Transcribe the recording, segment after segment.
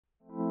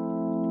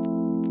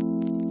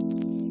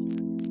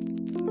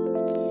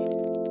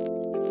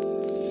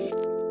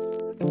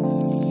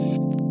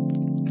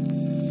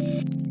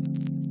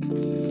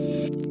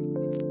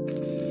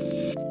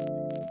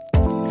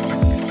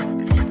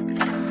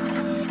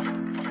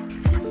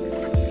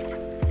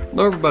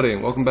Hello everybody,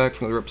 and welcome back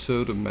for another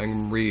episode of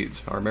Magnum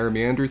Reads, our merry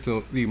meander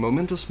through the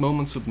momentous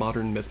moments of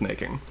modern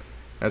myth-making.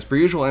 As per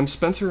usual, I'm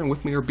Spencer, and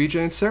with me are BJ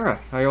and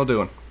Sarah. How y'all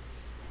doing?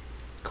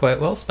 Quite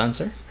well,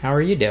 Spencer. How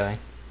are you doing?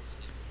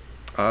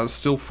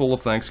 Still full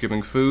of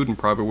Thanksgiving food, and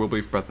probably will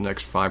be for about the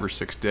next 5 or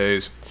 6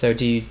 days. So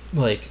do you,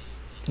 like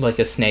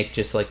a snake,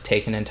 just,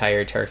 take an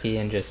entire turkey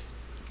and just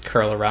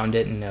curl around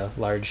it in a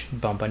large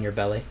bump on your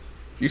belly?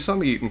 You saw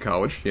me eat in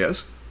college,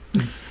 yes?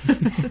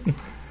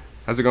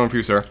 How's it going for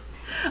you, Sarah?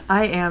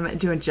 I am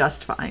doing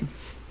just fine.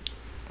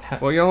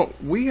 Well, y'all,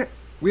 we had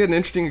an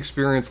interesting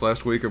experience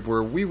last week of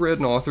where we read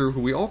an author who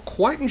we all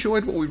quite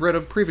enjoyed what we read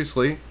of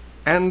previously,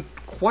 and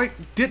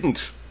quite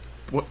didn't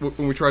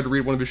when we tried to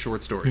read one of his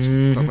short stories.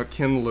 Talking about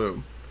Ken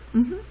Liu.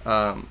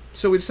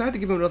 So we decided to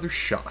give him another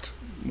shot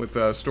with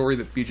a story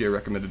that BJ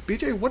recommended.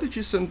 BJ, what did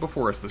you send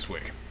before us this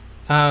week?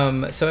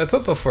 So I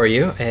put before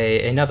you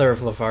another of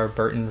LeVar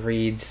Burton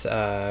Reed's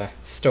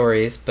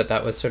stories, but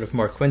that was sort of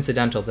more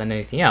coincidental than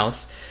anything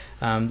else.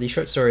 The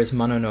short story is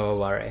Mono no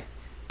Aware.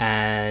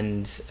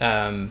 And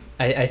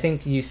I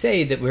think you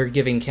say that we're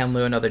giving Ken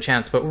Liu another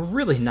chance, but we're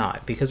really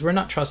not, because we're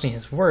not trusting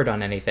his word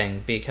on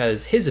anything,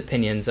 because his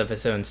opinions of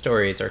his own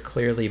stories are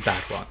clearly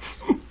bad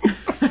ones.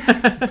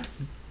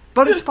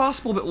 But it's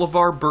possible that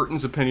LeVar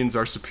Burton's opinions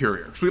are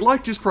superior. So we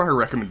liked his prior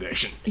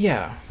recommendation.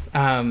 Yeah.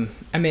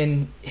 I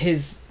mean,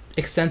 his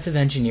extensive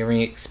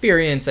engineering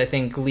experience, I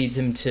think, leads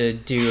him to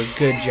do a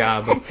good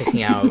job of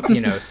picking out,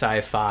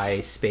 sci-fi,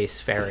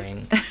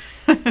 spacefaring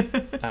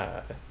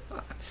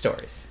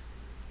stories.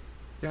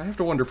 Yeah, I have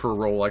to wonder for a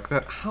role like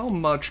that, how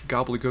much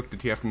gobbledygook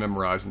did he have to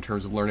memorize in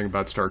terms of learning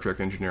about Star Trek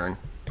engineering?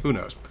 Who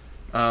knows?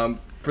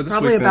 For this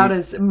Probably week, about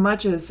as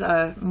much as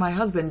my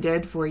husband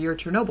did for your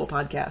Chernobyl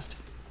podcast.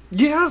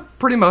 Yeah,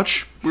 pretty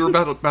much. We were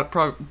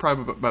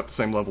probably about the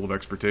same level of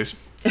expertise.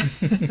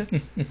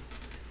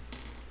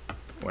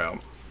 Well,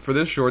 for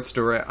this short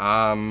story,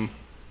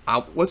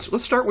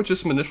 let's start with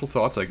just some initial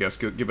thoughts, I guess,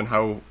 given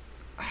how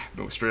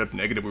straight up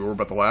negative we were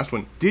about the last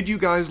one. Did you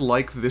guys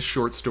like this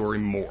short story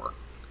more?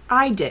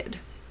 I did.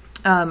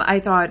 I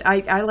thought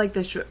I like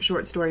this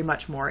short story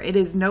much more. It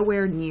is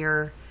nowhere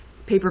near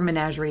Paper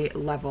Menagerie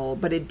level,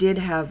 but it did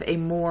have a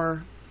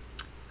more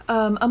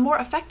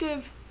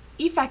effective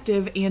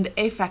and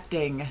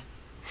affecting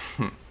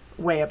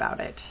way about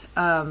it.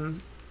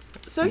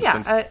 So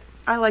yeah,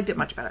 I liked it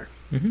much better.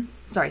 Mm-hmm.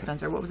 Sorry,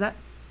 Spencer, what was that?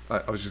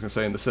 I was just going to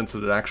say, in the sense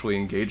that it actually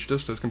engaged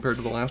us as compared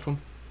to the last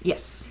one?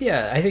 Yes.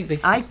 Yeah, I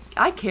think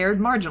I cared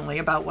marginally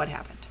about what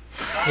happened.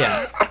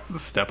 Yeah. It's a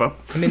step up.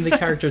 I mean, the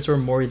characters were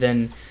more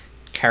than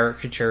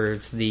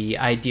caricatures. The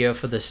idea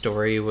for the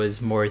story was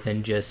more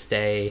than just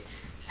a,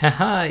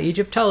 haha,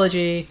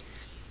 Egyptology.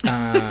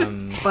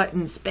 But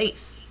in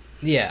space.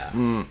 Yeah.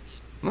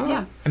 Well,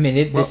 yeah. I mean,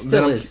 it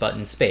still is but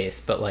in space,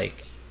 but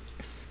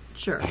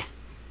Sure.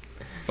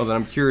 Well, then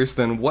I'm curious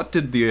then, what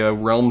did the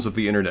realms of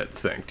the internet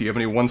think? Do you have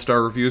any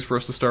one-star reviews for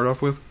us to start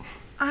off with?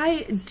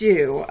 I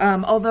do.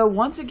 Although,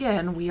 once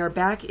again, we are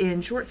back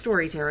in short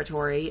story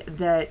territory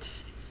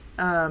that,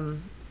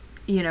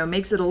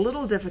 makes it a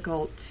little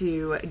difficult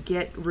to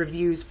get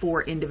reviews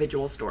for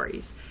individual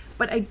stories.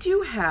 But I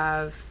do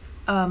have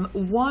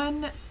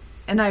one,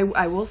 and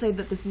I will say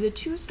that this is a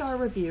 2-star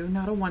review,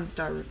 not a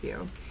 1-star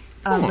review.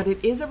 But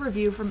it is a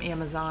review from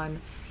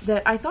Amazon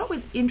that I thought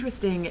was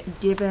interesting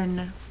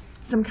given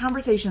some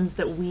conversations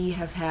that we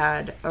have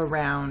had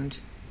around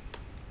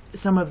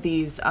some of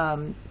these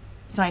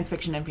science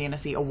fiction and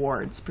fantasy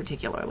awards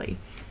particularly.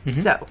 Mm-hmm.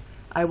 So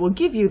I will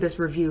give you this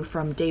review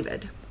from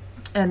David,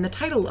 and the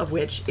title of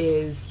which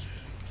is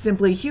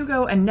simply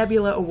Hugo and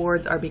Nebula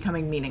Awards Are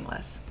Becoming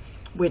Meaningless,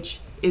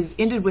 which is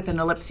ended with an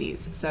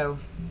ellipses. So,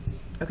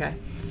 okay.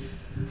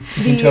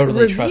 you can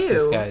totally trust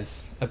this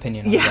guy's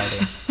opinion on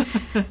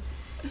writing.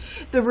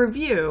 The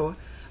review,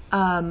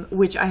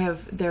 which I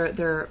have,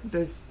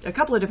 there's a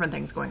couple of different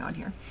things going on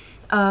here.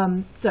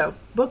 So,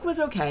 book was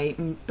okay,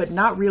 but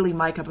not really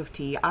my cup of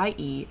tea,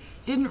 i.e.,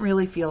 didn't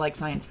really feel like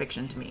science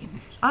fiction to me.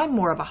 I'm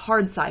more of a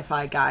hard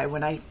sci-fi guy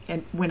when I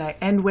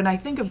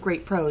think of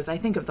great prose, I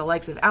think of the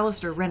likes of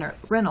Alistair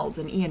Reynolds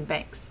and Ian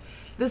Banks.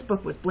 This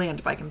book was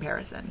bland by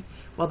comparison.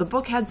 While the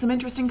book had some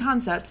interesting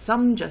concepts,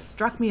 some just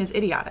struck me as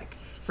idiotic.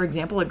 For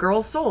example, a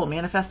girl's soul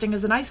manifesting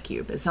as an ice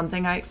cube is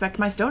something I expect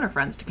my stoner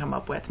friends to come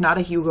up with, not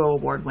a Hugo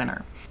Award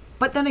winner.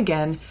 But then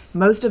again,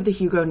 most of the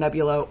Hugo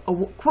Nebula,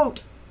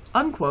 quote,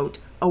 unquote,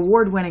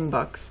 award-winning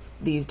books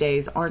these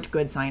days aren't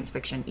good science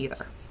fiction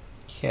either.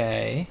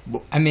 Okay.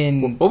 I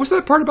mean... What was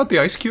that part about the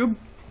ice cube?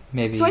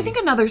 Maybe... So I think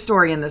another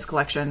story in this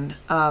collection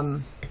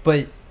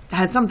but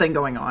has something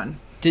going on.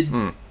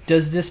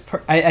 Does this...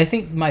 I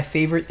think my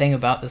favorite thing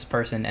about this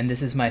person, and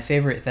this is my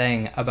favorite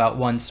thing about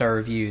 1-star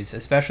reviews,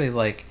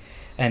 especially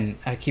and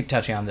I keep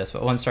touching on this,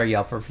 but 1-star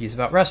Yelp reviews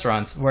about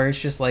restaurants, where it's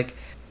just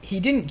he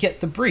didn't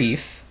get the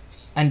brief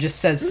and just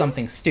says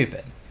something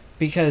stupid.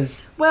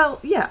 Because... Well,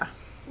 yeah.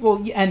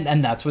 Well,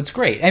 and that's what's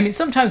great. I mean,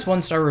 sometimes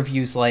 1-star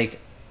reviews,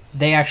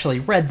 they actually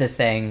read the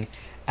thing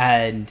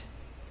and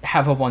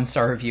have a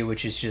 1-star review,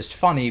 which is just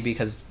funny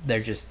because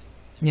they're just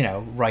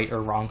right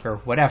or wrong or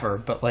whatever,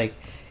 but like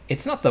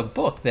it's not the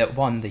book that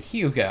won the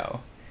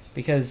Hugo,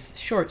 because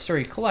short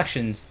story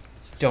collections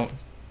don't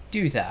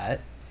do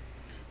that.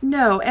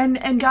 No, and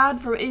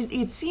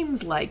it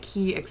seems like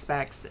he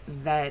expects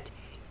that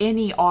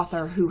any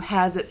author who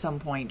has at some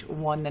point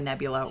won the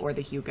Nebula or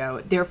the Hugo,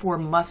 therefore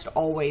must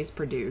always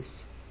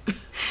produce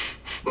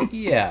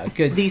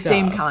good the stuff.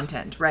 Same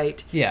content,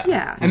 right?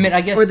 Yeah. I mean,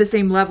 I guess, or the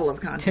same level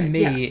of content. To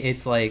me,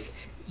 it's like,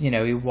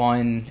 he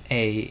won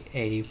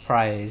a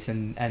prize,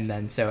 and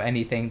then so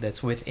anything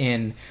that's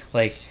within,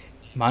 like,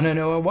 Mono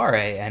no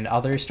Aware and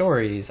other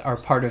stories are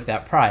part of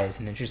that prize,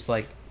 and it's just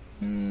like,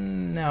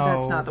 no.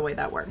 That's not the way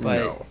that works. But,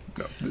 No.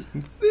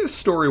 This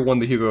story won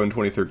the Hugo in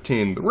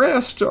 2013. The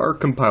rest are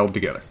compiled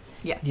together.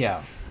 Yes.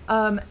 Yeah.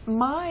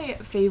 My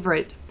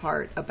favorite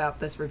part about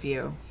this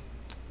review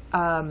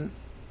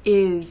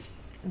is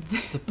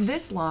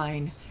this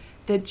line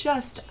that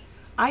just,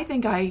 I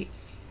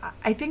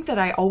think that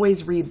I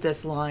always read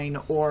this line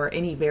or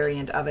any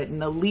variant of it in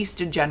the least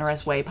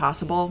generous way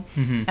possible,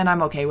 and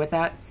I'm okay with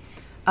that.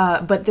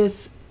 But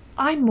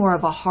I'm more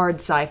of a hard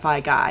sci-fi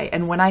guy,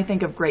 and when I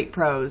think of great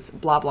prose,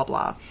 blah, blah,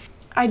 blah.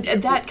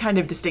 That kind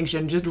of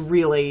distinction just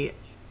really,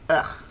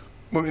 ugh.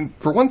 I mean,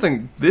 for one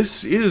thing,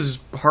 this is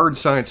hard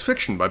science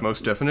fiction by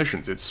most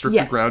definitions. It's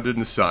strictly grounded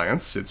in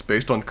science. It's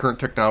based on current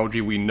technology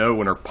we know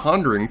and are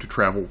pondering to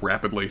travel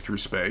rapidly through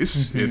space.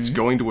 Mm-hmm. It's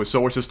going to a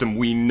solar system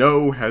we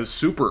know has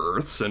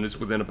super-Earths and is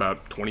within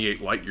about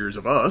 28 light years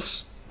of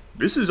us.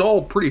 This is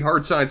all pretty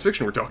hard science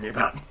fiction we're talking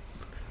about.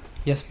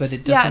 Yes, but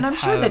it doesn't Yeah, and I'm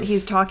sure that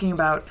he's talking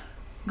about...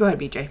 Go ahead,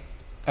 BJ.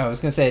 I was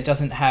going to say, it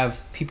doesn't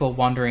have people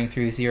wandering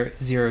through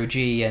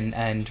zero-G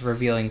and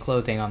revealing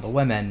clothing on the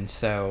women,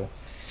 so...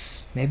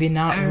 Maybe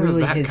not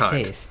really his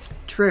taste.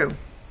 True.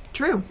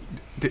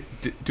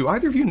 Do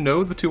either of you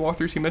know the two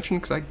authors he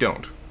mentioned? Because I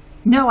don't.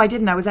 No, I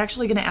didn't. I was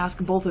actually going to ask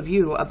both of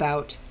you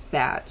about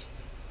that.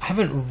 I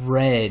haven't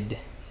read,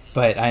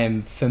 but I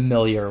am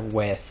familiar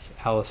with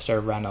Alastair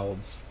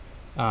Reynolds.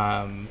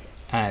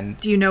 And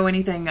do you know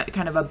anything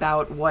kind of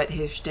about what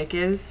his shtick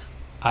is?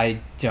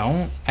 I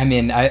don't. I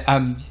mean,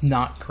 I'm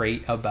not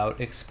great about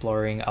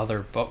exploring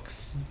other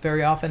books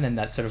very often, and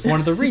that's sort of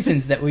one of the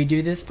reasons that we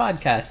do this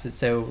podcast. It's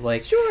so,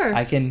 like, sure,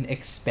 I can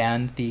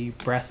expand the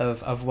breadth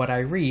of what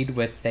I read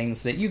with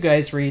things that you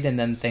guys read, and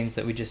then things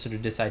that we just sort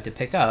of decide to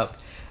pick up.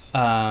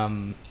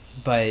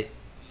 But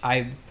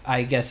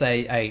I guess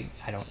I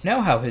don't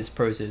know how his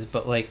prose is,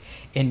 but, like,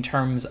 in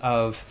terms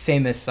of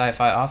famous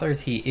sci-fi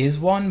authors, he is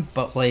one,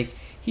 but, like,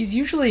 he's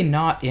usually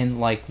not in,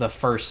 like, the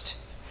first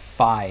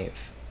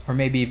 5. Or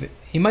maybe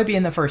he might be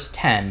in the first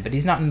 10, but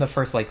he's not in the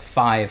first, like,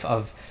 5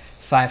 of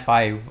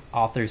sci-fi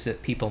authors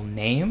that people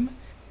name.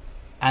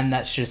 And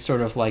that's just sort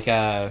of like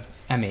do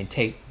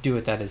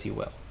with that as you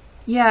will.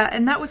 Yeah,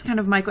 and that was kind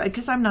of my...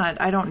 Because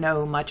I don't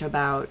know much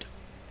about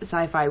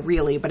sci-fi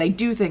really, but I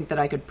do think that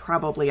I could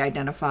probably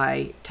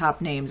identify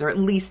top names, or at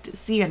least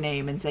see a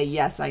name and say,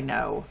 yes, I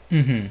know.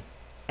 Mm-hmm.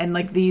 And,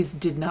 like, these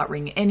did not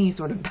ring any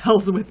sort of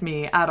bells with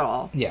me at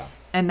all. Yeah.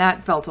 And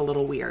that felt a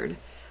little weird.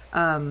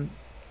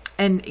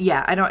 And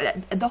yeah,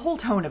 the whole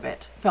tone of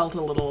it felt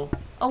a little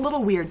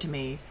weird to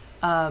me.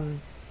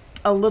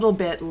 A little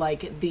bit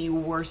like the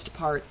worst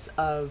parts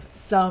of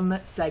some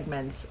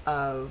segments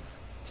of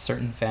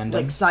certain fandoms.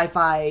 Like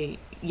sci-fi,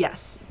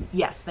 yes,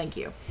 thank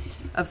you.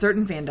 Of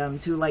certain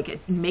fandoms who, like,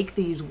 make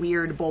these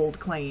weird,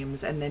 bold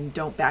claims and then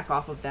don't back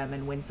off of them,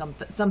 and when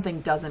something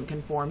doesn't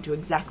conform to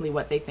exactly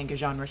what they think a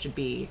genre should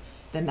be,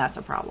 then that's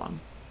a problem.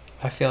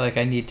 I feel like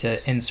I need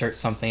to insert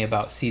something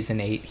about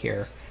season 8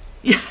 here.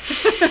 Yeah.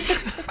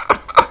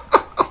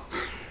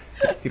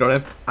 You don't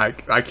have.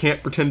 I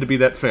can't pretend to be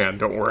that fan.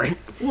 Don't worry.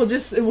 We'll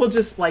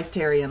just splice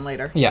Terry in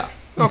later. Yeah.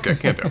 Okay,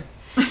 can't do.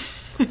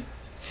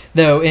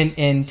 Though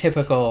in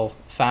typical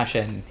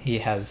fashion, he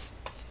has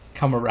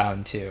come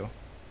around to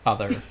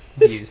other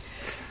views.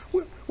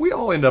 We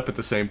all end up at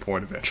the same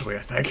point eventually, I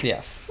think.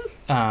 Yes.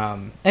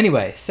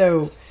 Anyway,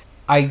 so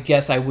I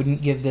guess I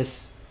wouldn't give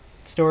this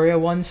story a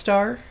 1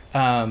 star.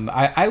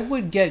 I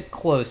would get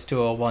close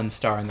to a 1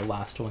 star in the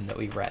last one that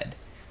we read.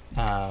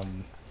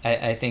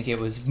 I think it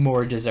was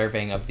more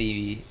deserving of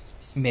the,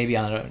 maybe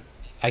on a,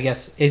 I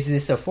guess, is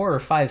this a 4 or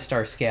 5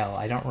 star scale?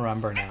 I don't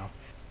remember now.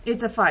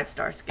 It's a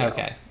 5-star scale.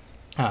 Okay.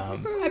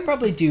 I'd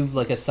probably do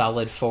like a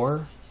solid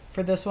 4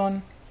 for this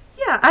one.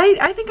 Yeah,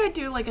 I think I'd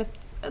do like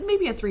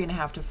maybe a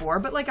 3.5 to 4,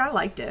 but, like, I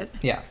liked it.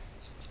 Yeah.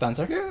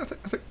 Spencer? Yeah,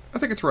 I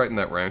think it's right in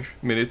that range.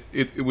 I mean,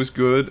 it was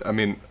good. I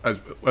mean, as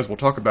we'll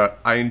talk about,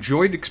 I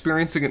enjoyed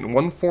experiencing it in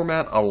one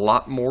format a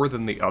lot more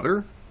than the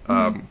other.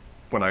 Mm-hmm.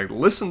 When I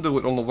listened to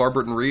it on LeVar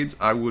Burton Reads,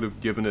 I would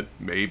have given it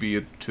maybe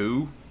a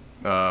 2.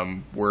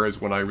 Whereas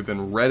when I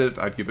then read it,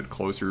 I'd give it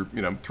closer,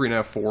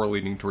 3.5, 4,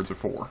 leaning towards a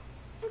 4.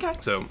 Okay.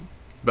 So,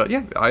 but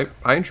yeah,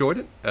 I enjoyed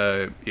it.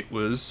 It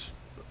was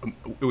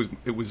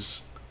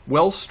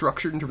well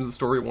structured in terms of the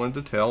story it wanted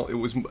to tell. It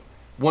was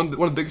one of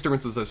the biggest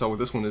differences I saw with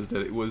this one is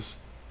that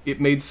it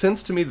made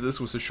sense to me that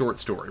this was a short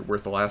story,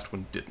 whereas the last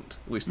one didn't,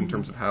 at least in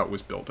terms of how it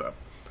was built up.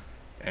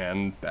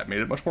 And that made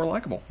it much more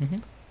likable. Mm-hmm.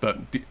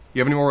 But do you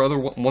have any more other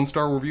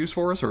one-star reviews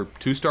for us, or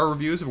 2-star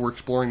reviews if we're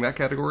exploring that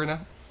category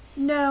now?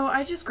 No,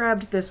 I just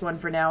grabbed this one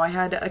for now. I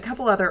had a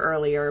couple other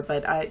earlier,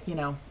 but I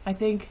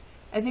think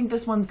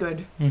this one's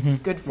good. Mm-hmm.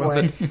 Good for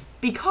it.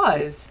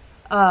 Because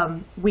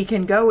we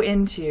can go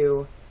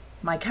into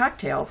my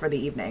cocktail for the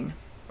evening.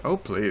 Oh,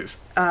 please.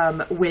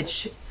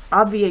 Which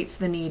obviates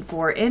the need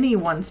for any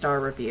 1-star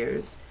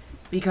reviews,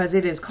 because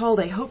it is called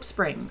a Hope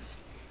Springs.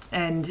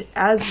 And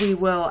as we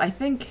will, I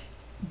think,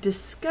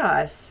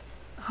 discuss,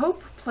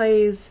 hope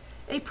plays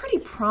a pretty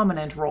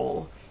prominent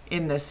role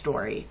in this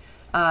story.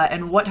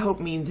 And what hope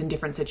means in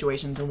different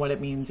situations and what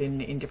it means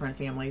in different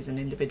families and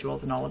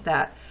individuals and all of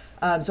that.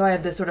 So I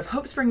have this sort of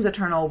Hope Springs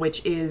Eternal,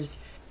 which is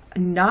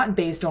not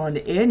based on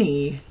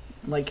any,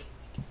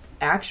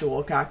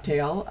 actual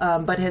cocktail,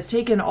 but has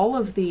taken all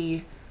of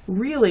the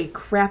really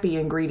crappy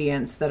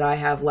ingredients that I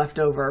have left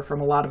over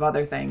from a lot of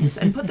other things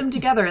and put them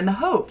together in the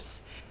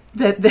hopes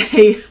that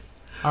they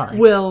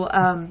will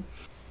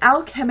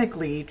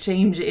alchemically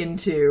change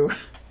into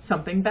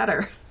something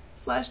better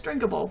 /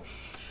 drinkable.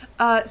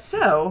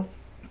 So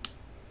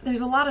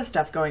there's a lot of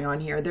stuff going on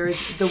here.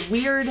 There's the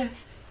weird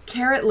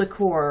carrot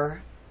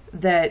liqueur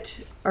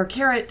or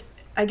carrot,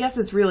 I guess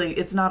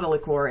it's not a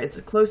liqueur, it's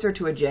closer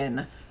to a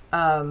gin,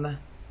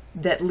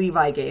 that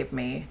Levi gave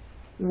me,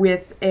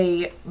 with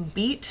a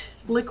beet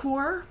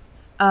liqueur,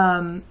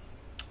 and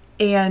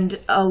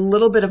a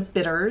little bit of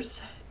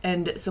bitters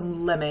and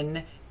some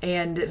lemon.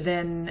 And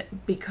then,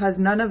 because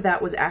none of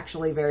that was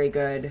actually very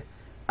good,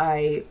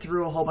 I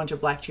threw a whole bunch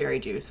of black cherry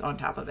juice on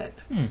top of it.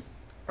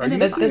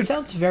 That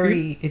sounds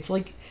very... It's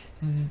like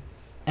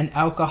an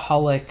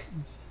alcoholic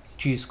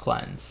juice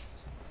cleanse.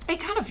 It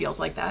kind of feels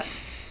like that.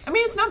 I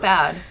mean, it's not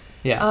bad.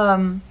 Yeah.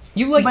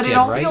 You like but gin, it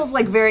all right? feels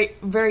like very,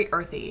 very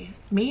earthy.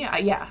 Me?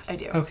 Yeah, I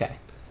do. Okay.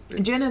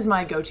 Gin is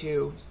my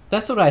go-to.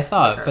 That's what I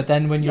thought, liquor. But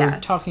then when you're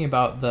talking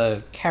about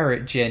the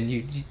carrot gin,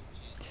 you...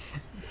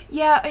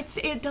 Yeah,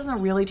 it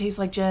doesn't really taste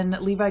like gin.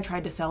 Levi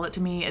tried to sell it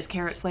to me as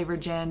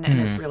carrot-flavored gin, and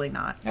it's really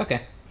not.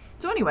 Okay.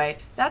 So anyway,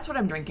 that's what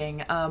I'm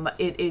drinking.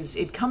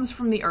 It comes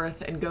from the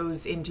earth and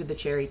goes into the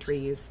cherry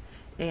trees,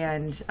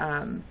 and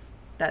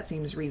that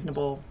seems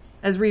reasonable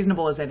as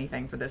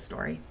anything for this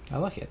story. I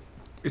like it.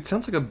 It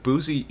sounds like a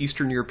boozy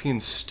Eastern European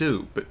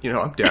stew, but,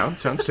 I'm down.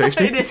 Sounds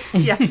tasty. It is,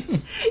 yeah.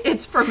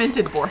 It's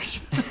fermented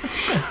borscht.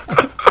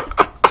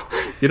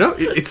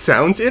 It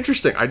sounds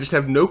interesting. I just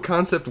have no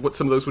concept of what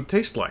some of those would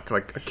taste like.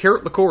 Like, a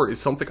carrot liqueur is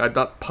something I've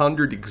not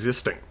pondered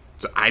existing.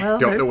 So I don't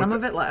know there's what some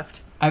of it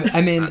left. I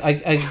mean,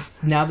 I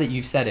now that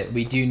you've said it,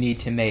 we do need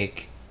to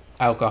make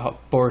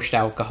borscht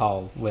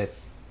alcohol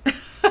with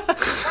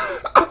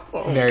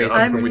various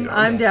ingredients.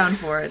 I'm down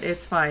for it.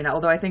 It's fine.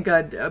 Although I think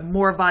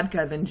more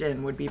vodka than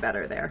gin would be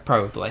better there.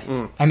 Probably.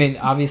 I mean,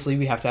 obviously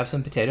we have to have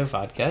some potato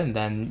vodka, and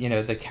then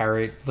the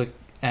carrot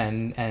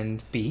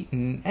and beet,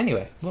 and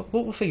anyway,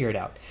 we'll figure it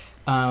out.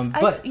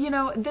 But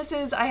this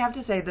is. I have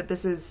to say that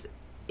this is.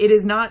 It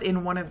is not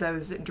in one of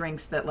those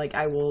drinks that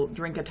I will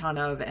drink a ton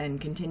of and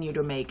continue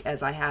to make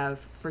as I have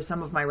for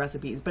some of my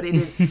recipes. But it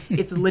is.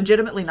 It's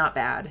legitimately not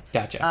bad.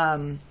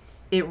 Gotcha.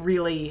 It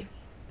really.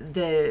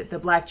 The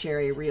black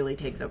cherry really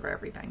takes over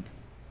everything,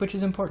 which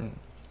is important.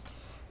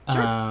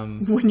 Sure.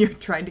 When you're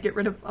trying to get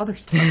rid of other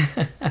stuff.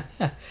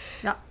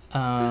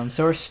 Yeah.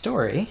 So our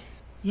story.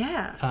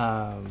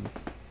 Yeah.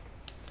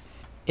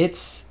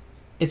 It's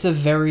a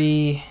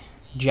very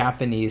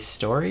Japanese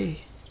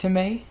story to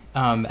me,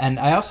 and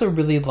I also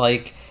really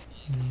like,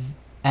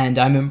 and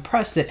I'm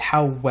impressed at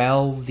how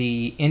well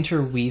the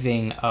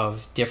interweaving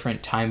of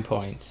different time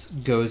points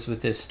goes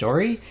with this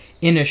story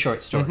in a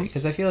short story,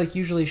 because I feel like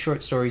usually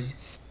short stories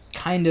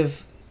kind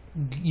of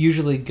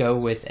usually go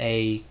with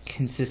a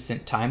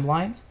consistent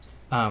timeline.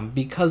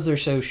 Because they're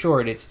so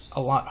short, it's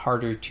a lot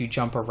harder to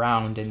jump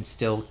around and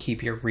still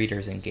keep your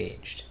readers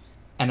engaged.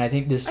 And I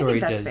think this story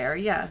does fair,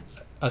 yeah.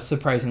 a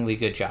surprisingly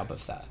good job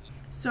of that.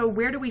 So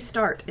where do we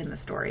start in the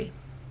story?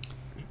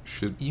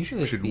 Should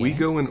Usually we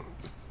go in?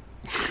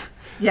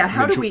 Yeah,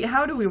 how do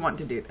we want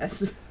to do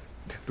this?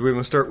 Do we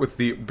want to start with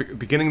the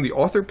beginning the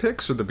author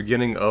picks, or the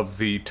beginning of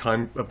the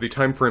time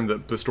frame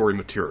that the story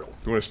material?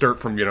 Do you want to start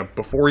from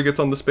before he gets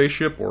on the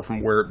spaceship, or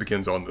from where it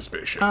begins on the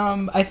spaceship?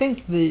 I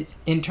think that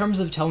in terms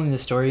of telling the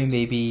story,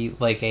 maybe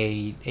like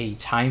a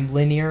time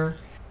linear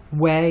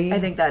way. I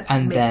think that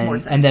makes more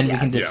sense. And then we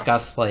can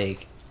discuss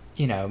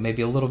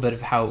maybe a little bit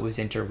of how it was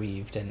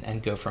interweaved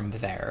and go from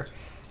there.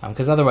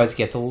 Because otherwise it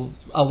gets a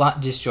lot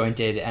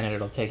disjointed, and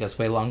it'll take us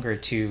way longer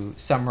to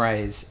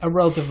summarize a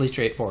relatively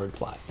straightforward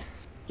plot.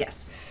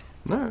 Yes.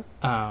 All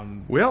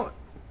right. Well,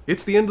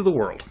 it's the end of the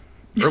world,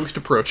 or at least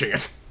approaching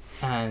it.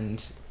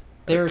 And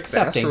they're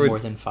accepting more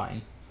than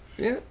fine.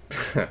 Yeah.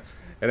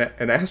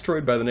 An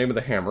asteroid by the name of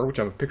the Hammer, which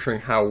I'm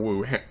picturing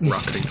Hao-Wu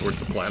rocketing towards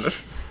the planet,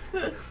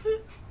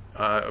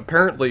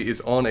 apparently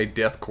is on a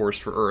death course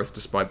for Earth,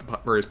 despite the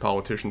various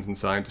politicians and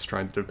scientists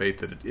trying to debate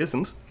that it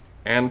isn't.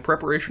 And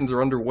preparations are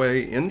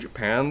underway in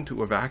Japan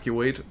to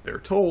evacuate, they're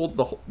told,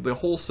 the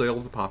wholesale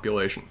of the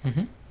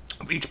population.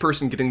 Each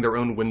person getting their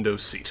own window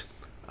seat.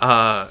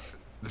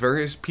 The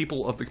various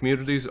people of the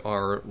communities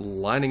are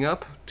lining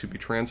up to be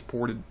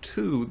transported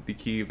to the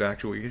key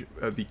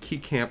the key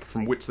camp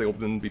from which they will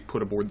then be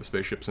put aboard the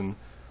spaceships and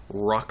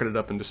rocketed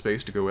up into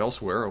space to go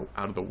elsewhere,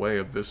 out of the way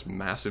of this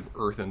massive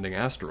Earth-ending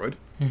asteroid.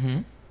 Mm-hmm.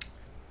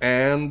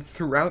 And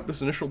throughout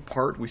this initial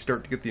part, we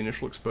start to get the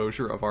initial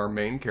exposure of our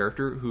main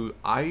character, who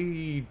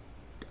I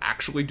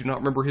actually do not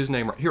remember his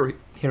name. Hiroto.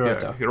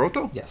 Yeah,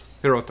 Hiroto?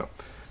 Yes. Hiroto.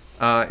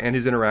 And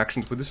his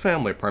interactions with his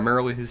family,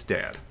 primarily his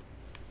dad.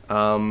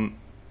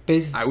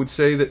 I would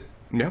say that...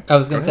 Yeah, I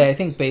was going to say, I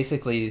think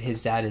basically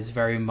his dad is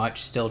very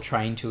much still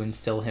trying to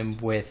instill him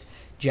with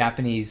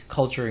Japanese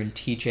culture and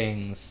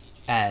teachings,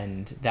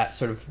 and that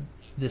sort of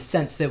the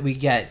sense that we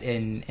get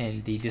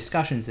in the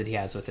discussions that he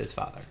has with his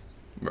father.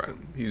 Right.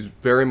 He's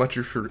very much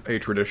a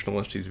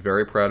traditionalist. He's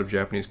very proud of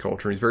Japanese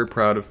culture. He's very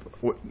proud of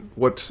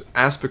what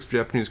aspects of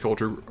Japanese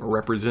culture are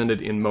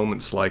represented in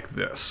moments like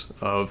this.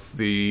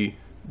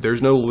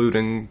 There's no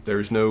looting,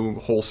 there's no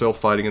wholesale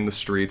fighting in the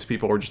streets.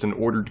 People are just in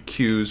ordered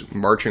queues,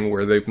 marching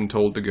where they've been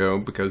told to go,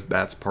 because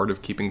that's part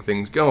of keeping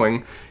things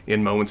going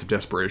in moments of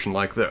desperation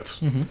like this.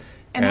 Mm-hmm.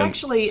 And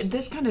actually,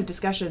 this kind of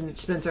discussion,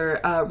 Spencer,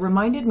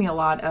 reminded me a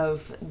lot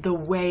of the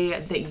way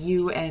that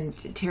you and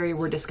Terry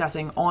were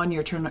discussing on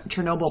your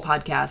Chernobyl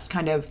podcast,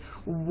 kind of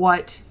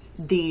what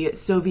the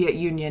Soviet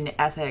Union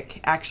ethic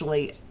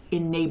actually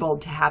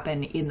enabled to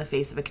happen in the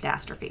face of a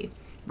catastrophe,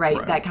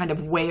 right? That kind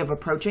of way of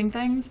approaching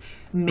things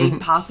made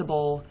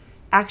possible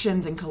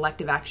actions and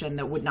collective action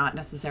that would not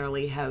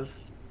necessarily have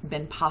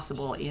been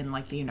possible in,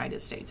 like, the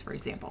United States, for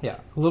example. Yeah,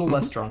 a little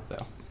less drunk,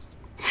 though.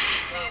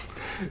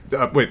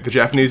 Wait, the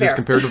Japanese as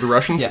compared to the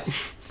Russians?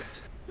 Yes.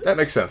 That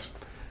makes sense.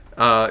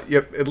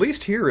 Yep, at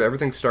least here,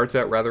 everything starts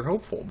out rather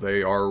hopeful.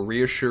 They are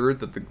reassured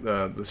that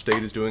the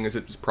state is doing as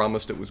it was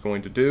promised it was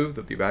going to do,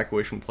 that the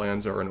evacuation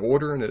plans are in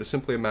order, and it is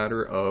simply a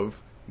matter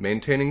of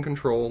maintaining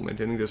control,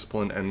 maintaining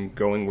discipline, and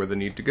going where they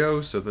need to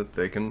go so that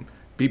they can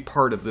be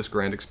part of this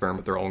grand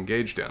experiment they're all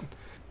engaged in.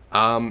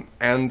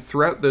 And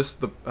throughout this,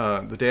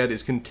 the dad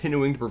is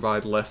continuing to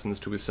provide lessons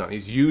to his son.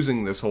 He's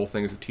using this whole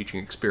thing as a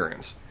teaching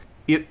experience.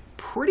 It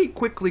pretty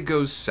quickly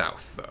goes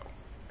south, though,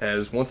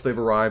 as once they've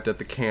arrived at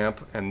the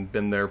camp and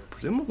been there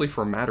presumably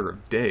for a matter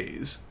of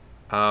days,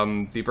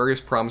 the various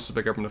promises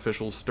by government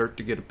officials start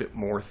to get a bit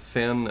more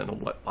thin and a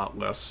lot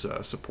less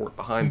support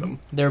behind them.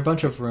 There are a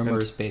bunch of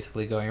rumors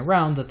basically going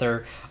around that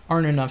there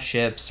aren't enough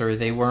ships, or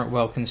they weren't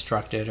well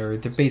constructed, or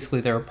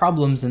there are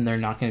problems and they're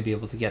not going to be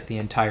able to get the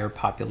entire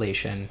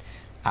population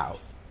out.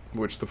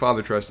 Which the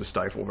father tries to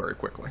stifle very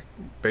quickly,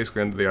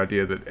 basically under the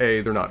idea that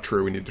A, they're not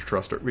true, we need to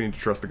trust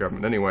the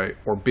government anyway,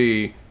 or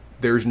B,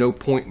 there's no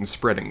point in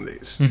spreading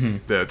these.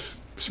 That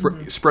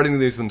spreading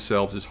these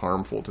themselves is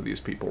harmful to these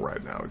people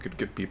right now. It could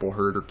get people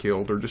hurt or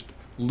killed, or just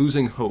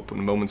losing hope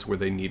in moments where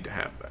they need to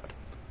have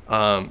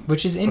that.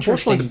 Which is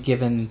interesting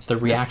given the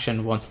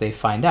reaction once they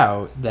find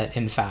out that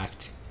in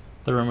fact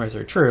the rumors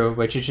are true,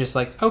 which is just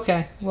like,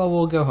 okay, well,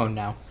 we'll go home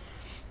now.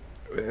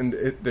 And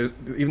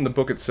even the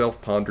book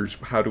itself ponders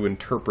how to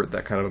interpret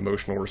that kind of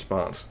emotional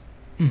response.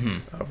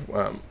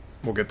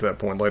 We'll get to that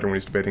point later when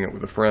he's debating it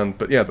with a friend.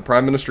 But yeah, the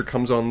Prime Minister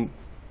comes on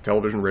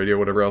television, radio,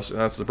 whatever else,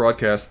 announces the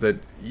broadcast that,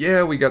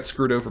 yeah, we got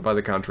screwed over by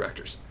the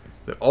contractors.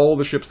 That all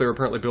the ships they were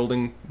apparently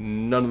building,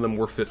 none of them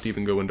were fit to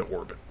even go into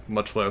orbit,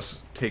 much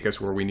less take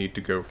us where we need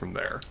to go from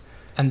there.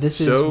 And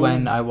this is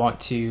when I want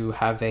to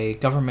have a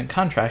government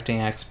contracting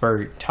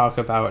expert talk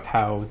about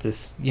how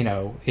this,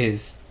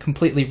 is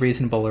completely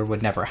reasonable or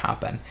would never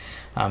happen.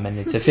 And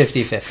it's a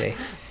 50-50.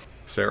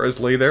 Sarah's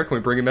Lee there. Can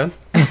we bring him in?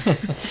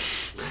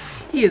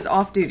 He is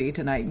off duty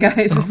tonight,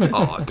 guys.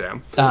 Aw,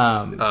 damn.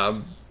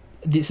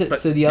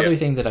 So the other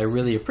thing that I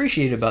really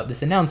appreciate about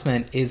this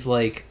announcement is,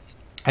 like,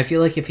 I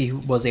feel like if he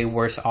was a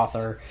worse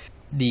author,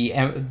 the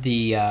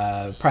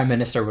Prime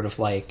Minister would have,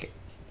 like,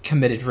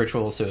 committed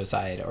ritual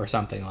suicide or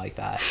something like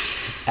that,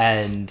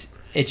 and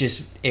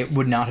it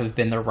would not have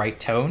been the right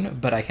tone,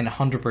 but I can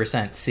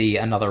 100% see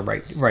another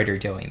writer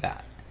doing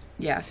that.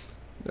 Yeah,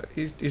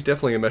 he's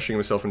definitely enmeshing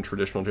himself in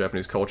traditional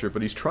Japanese culture,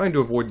 but he's trying to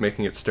avoid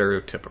making it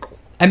stereotypical.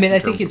 I mean, I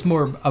think it's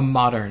more a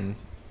modern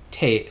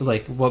take,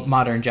 like what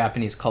modern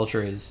Japanese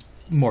culture is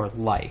more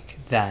like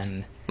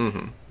than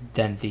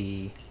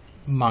the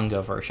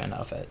manga version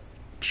of it.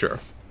 Sure.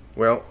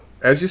 Well,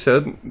 as you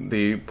said,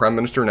 the Prime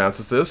Minister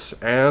announces this,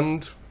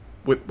 and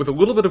with a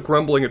little bit of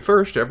grumbling at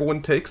first,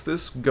 everyone takes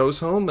this, goes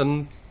home,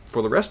 and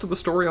for the rest of the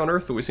story on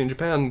Earth that we see in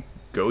Japan,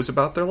 goes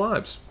about their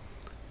lives.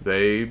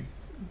 They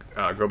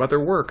go about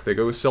their work. They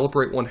go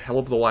celebrate one hell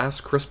of the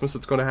last Christmas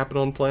that's going to happen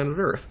on planet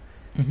Earth.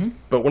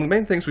 But one of the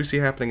main things we see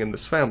happening in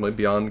this family,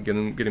 beyond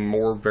getting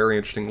more very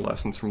interesting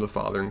lessons from the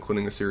father,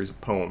 including a series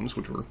of poems,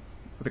 which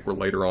I think we're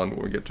later on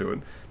when we get to it,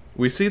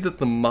 we see that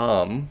the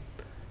mom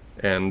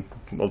and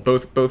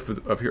both of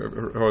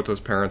Hiroto's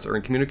parents are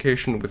in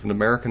communication with an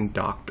American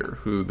doctor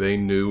who they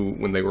knew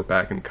when they were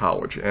back in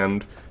college.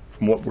 And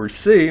from what we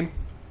see,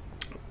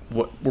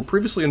 what were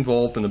previously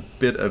involved in a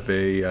bit of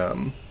a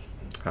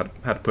how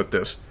to put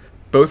this,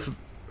 both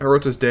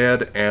Hiroto's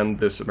dad and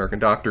this American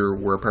doctor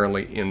were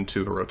apparently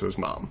into Hiroto's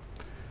mom,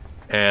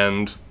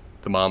 and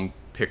the mom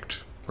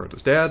picked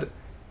Hiroto's dad,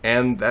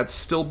 and that's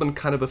still been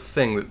kind of a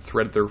thing that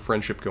threaded their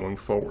friendship going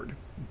forward.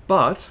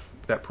 But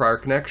that prior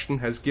connection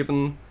has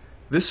given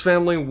this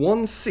family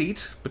one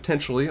seat,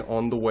 potentially,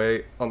 on the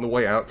way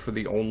out for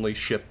the only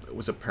ship that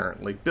was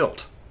apparently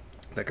built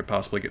that could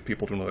possibly get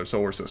people to another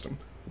solar system.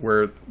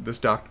 Where this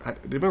doctor...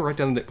 Did anybody write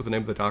down what the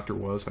name of the doctor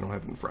was? I don't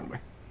have it in front of me.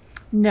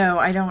 No,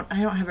 I don't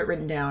have it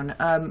written down.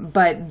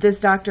 But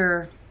this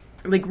doctor,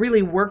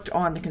 really worked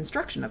on the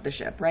construction of the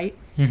ship, right?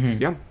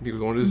 Mm-hmm. Yeah, he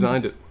was the one who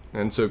designed it.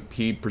 And so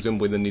he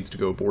presumably then needs to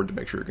go aboard to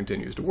make sure it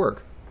continues to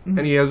work. Mm-hmm.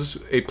 And he has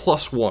a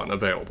 +1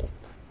 available.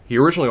 He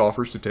originally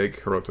offers to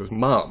take Hiroto's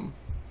mom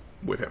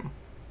with him,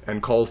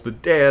 and calls the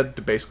dad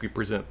to basically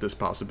present this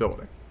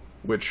possibility,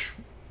 which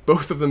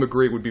both of them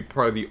agree would be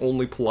probably the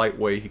only polite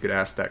way he could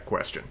ask that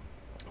question,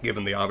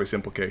 given the obvious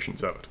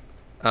implications of it.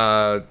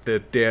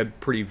 The dad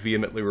pretty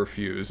vehemently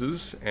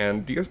refuses,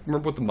 and do you guys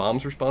remember what the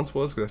mom's response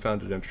was? Because I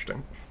found it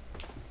interesting.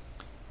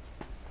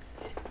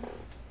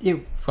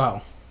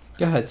 Well,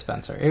 go ahead,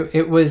 Spencer.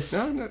 It was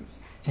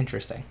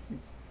interesting.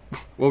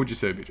 What would you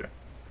say, BJ?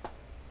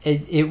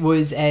 It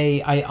was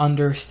I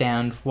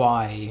understand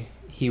why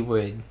he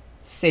would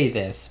say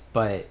this,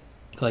 but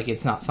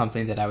it's not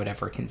something that I would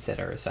ever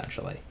consider,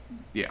 essentially.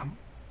 Yeah,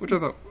 which I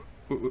thought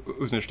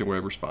was an interesting way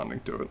of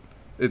responding to it.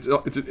 It's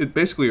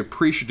basically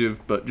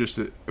appreciative, but just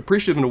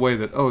appreciative in a way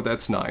that, oh,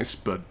 that's nice,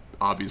 but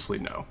obviously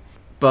no.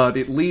 But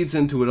it leads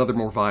into another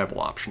more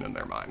viable option in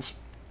their minds,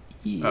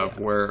 of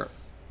where,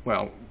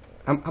 well,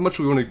 how much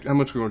do we want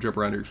to jump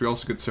around here? Because we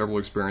also get several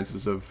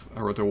experiences of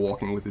Hiroto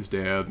walking with his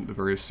dad, the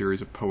various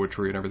series of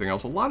poetry and everything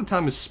else. A lot of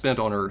time is spent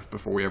on Earth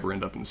before we ever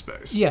end up in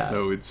space. Yeah.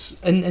 So it's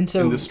and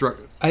so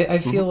I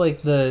feel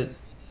like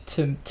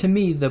to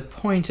me the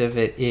point of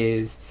it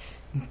is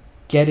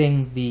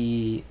getting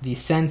the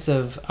sense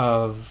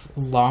of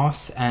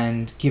loss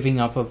and giving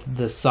up of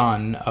the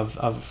son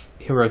of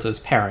Hiroto's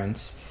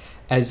parents,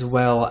 as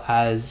well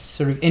as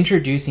sort of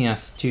introducing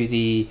us to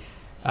the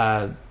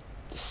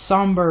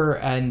somber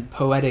and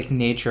poetic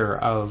nature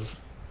of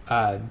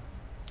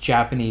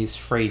Japanese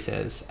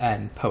phrases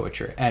and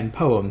poetry and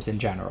poems in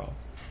general,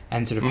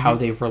 and sort of how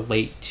they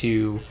relate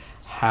to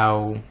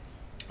how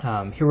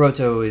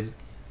Hiroto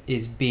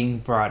is being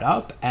brought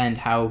up and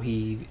how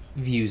he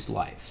views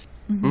life.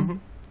 Mm-hmm.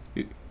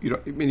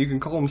 You can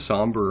call him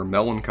somber or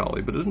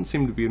melancholy, but it doesn't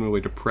seem to be in any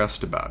way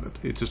depressed about it.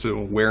 It's just an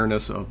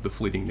awareness of the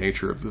fleeting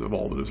nature of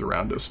all that is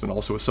around us, and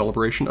also a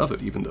celebration of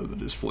it, even though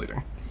it is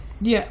fleeting.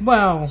 Yeah,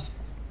 well,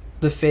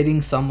 the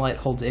fading sunlight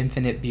holds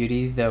infinite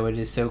beauty, though it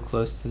is so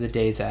close to the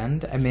day's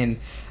end. I mean,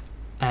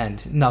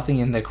 and nothing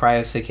in the cry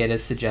of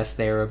cicadas suggests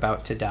they are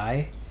about to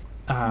die.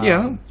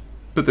 Yeah,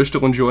 but they're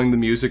still enjoying the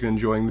music and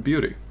enjoying the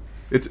beauty.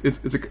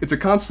 It's a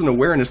constant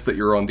awareness that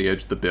you're on the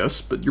edge of the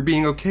abyss, but you're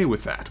being okay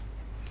with that.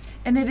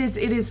 And it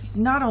is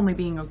not only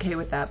being okay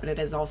with that, but it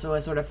is also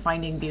a sort of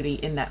finding beauty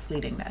in that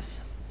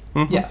fleetingness.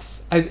 Mm-hmm.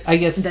 Yes, I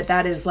guess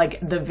that is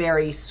the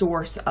very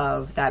source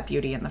of that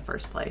beauty in the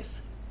first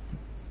place.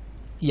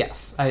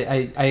 Yes, I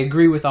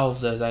agree with all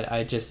of those.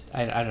 I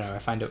don't know. I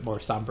find it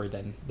more somber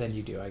than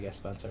you do, I guess,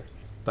 Spencer.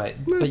 But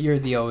you're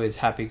the always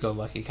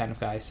happy-go-lucky kind of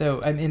guy,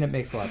 so I mean it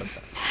makes a lot of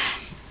sense.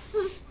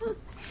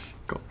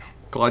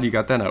 Glad you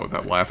got that out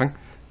without laughing.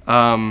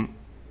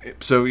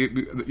 So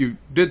you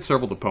did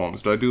several of the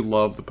poems, but I do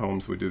love the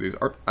poems we do.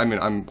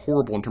 I'm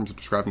horrible in terms of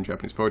describing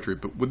Japanese poetry,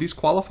 but would these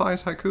qualify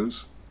as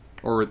haikus?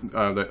 Or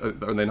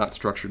are they not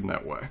structured in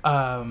that way?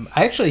 I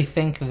actually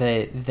think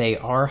that they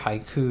are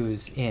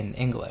haikus in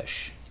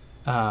English.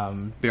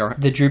 They are.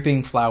 The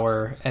drooping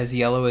flower, as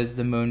yellow as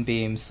the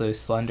moonbeam, so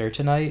slender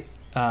tonight,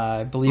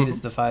 I believe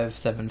is the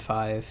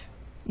 575.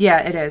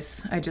 Yeah, it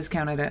is. I just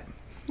counted it.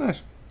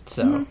 Nice.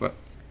 So, but, I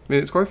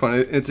mean, it's quite fun.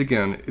 It's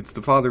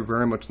the father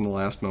very much in the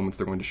last moments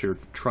they're going to share,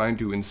 trying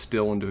to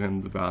instill into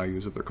him the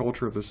values of their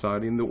culture, of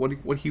society, and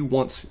what he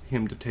wants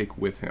him to take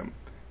with him.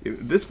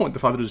 At this point, the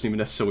father doesn't even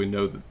necessarily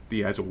know that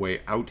he has a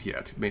way out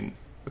yet. I mean,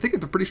 I think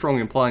it's pretty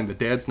strongly implying the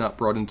dad's not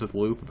brought into the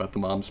loop about the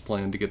mom's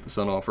plan to get the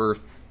son off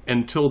Earth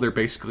until they're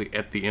basically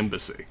at the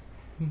embassy.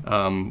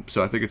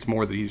 So I think it's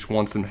more that he just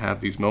wants them to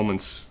have these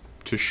moments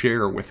to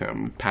share with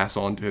him, pass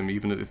on to him,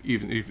 even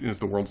as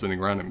the world's ending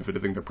around him. If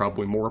anything, they're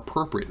probably more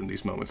appropriate in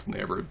these moments than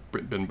they ever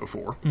been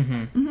before.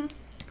 I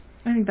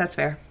think that's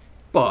fair.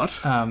 But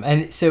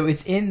and so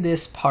it's in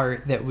this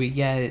part that we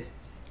get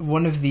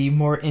one of the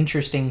more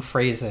interesting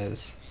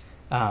phrases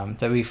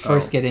that we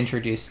first get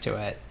introduced to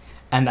it,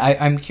 and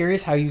I'm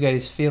curious how you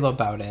guys feel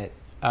about it.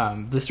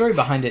 The story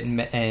behind it in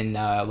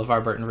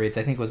LeVar Burton Reads,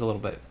 I think,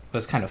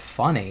 was kind of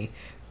funny,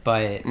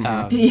 but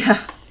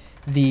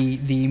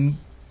the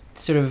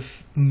sort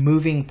of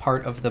moving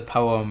part of the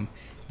poem,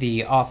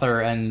 the author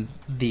and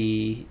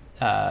the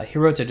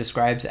Hiroto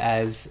describes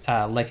as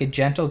like a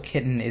gentle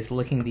kitten is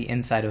licking the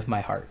inside of my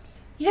heart.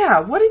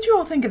 Yeah, what did you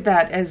all think of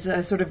that as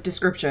a sort of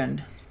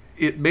description?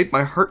 It made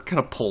my heart kind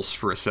of pulse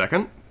for a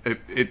second.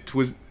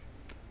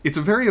 It's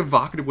a very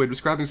evocative way of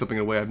describing something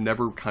in a way I've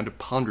never kind of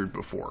pondered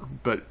before.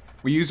 But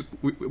we use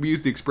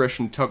the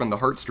expression "tug on the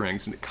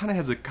heartstrings," and it kind of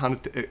has a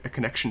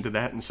connection to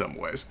that in some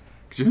ways,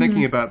 because you're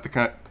thinking about the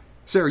kind.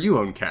 Sarah, you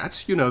own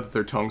cats. You know that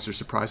their tongues are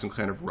surprisingly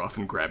kind of rough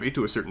and grabby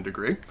to a certain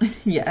degree.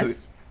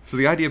 Yes. So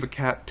the idea of the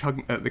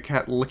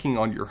cat licking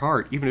on your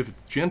heart, even if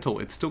it's gentle,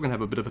 it's still going to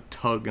have a bit of a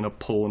tug and a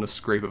pull and a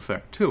scrape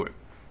effect to it.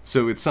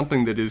 So it's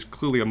something that is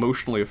clearly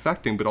emotionally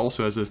affecting, but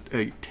also has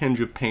a tinge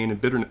of pain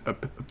and bitterness, a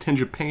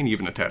tinge of pain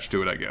even attached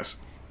to it, I guess.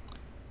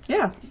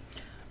 Yeah.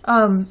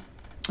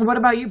 What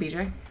about you,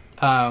 BJ?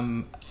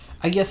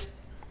 I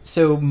guess,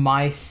 so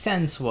my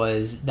sense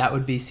was that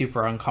would be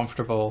super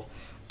uncomfortable.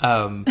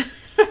 Kind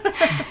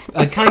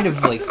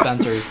of like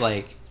Spencer's,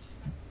 like,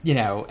 you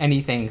know,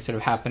 anything sort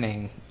of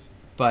happening,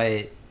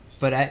 but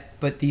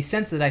the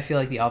sense that I feel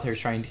like the author is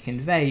trying to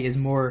convey is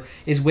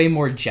way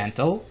more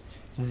gentle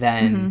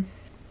than,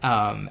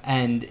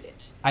 and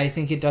I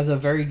think it does a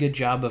very good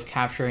job of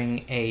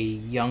capturing a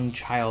young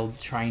child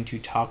trying to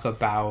talk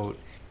about,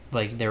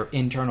 like, their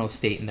internal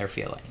state and their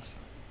feelings.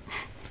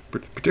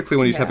 Particularly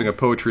when he's having a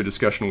poetry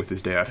discussion with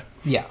his dad.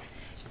 Yeah.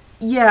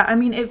 Yeah, I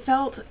mean, it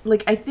felt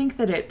like, I think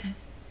that it,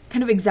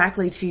 kind of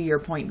exactly to your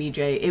point,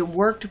 BJ, it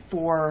worked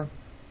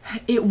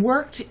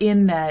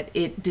in that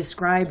it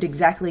described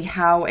exactly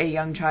how a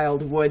young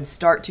child would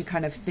start to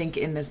kind of think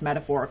in this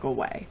metaphorical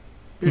way.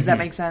 Does that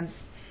make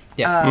sense?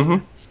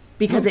 Yes.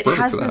 Because it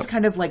has for this that.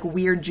 kind of like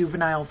weird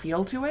juvenile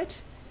feel to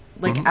it,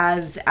 like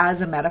as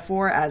a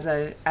metaphor, as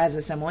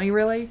a simile,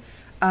 really.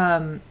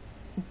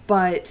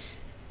 But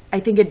I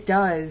think it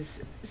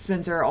does,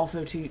 Spencer,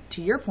 also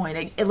to your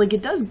point,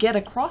 it does get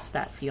across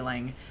that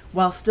feeling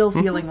while still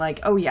feeling like,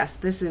 oh yes,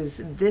 this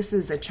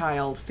is a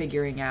child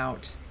figuring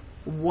out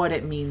what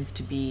it means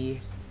to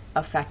be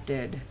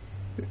affected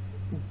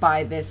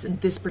by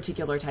this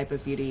particular type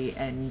of beauty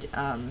and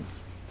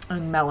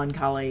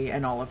melancholy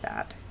and all of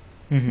that.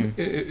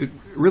 It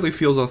really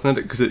feels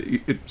authentic because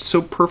it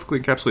so perfectly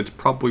encapsulates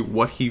probably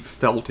what he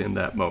felt in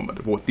that moment,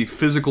 of what the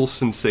physical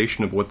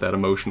sensation of what that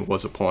emotion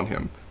was upon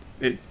him.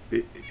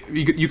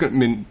 You can, I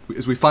mean,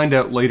 as we find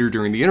out later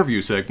during the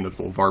interview segment of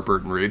the LeVar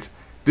Burton Reads,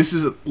 this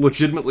is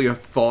legitimately a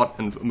thought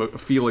and a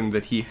feeling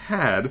that he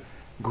had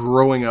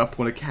growing up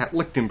when a cat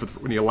licked him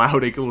when he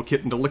allowed a little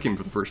kitten to lick him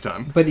for the first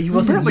time. But he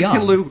wasn't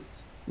young.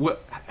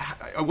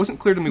 It wasn't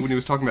clear to me when he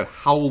was talking about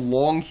how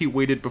long he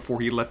waited before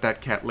he let that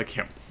cat lick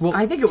him. Well,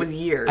 I think it was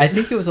years. I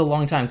think it was a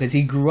long time because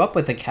he grew up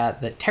with a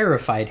cat that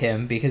terrified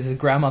him because his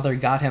grandmother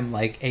got him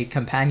like a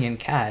companion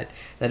cat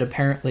that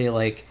apparently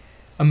like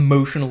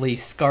emotionally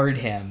scarred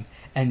him.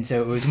 And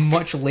so it was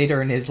much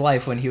later in his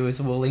life when he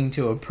was willing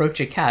to approach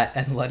a cat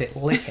and let it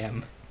lick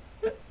him.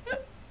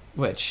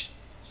 Which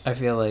I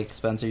feel like,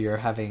 Spencer, you're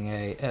having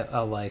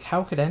a like,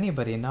 how could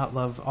anybody not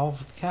love all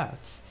of the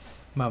cats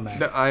moment?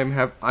 No,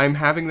 I'm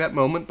having that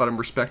moment, but I'm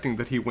respecting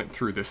that he went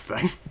through this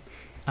thing.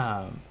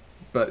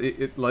 But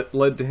it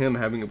led to him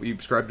having, he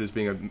described it as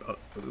being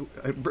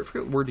I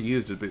forget what word he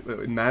used,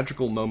 a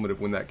magical moment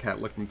of when that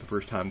cat licked him the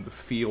first time, the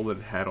feel that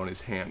it had on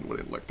his hand when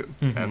it licked him.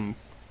 And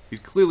he's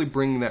clearly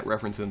bringing that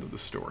reference into the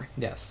story.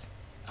 Yes.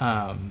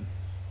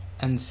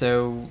 And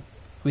so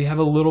we have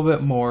a little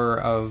bit more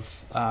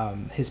of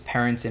his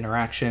parents'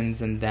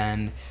 interactions, and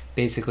then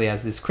basically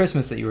as this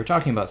Christmas that you were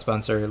talking about,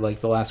 Spencer,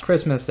 like the last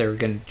Christmas, they were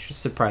going to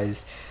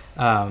surprise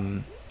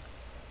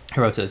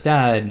Hiroto's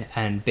dad,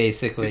 and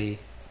basically...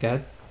 Go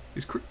ahead.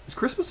 Is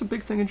Christmas a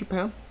big thing in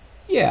Japan?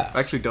 Yeah. I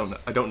actually don't know.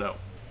 I don't know.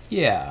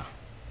 Yeah.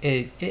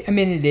 I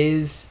mean, it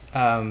is...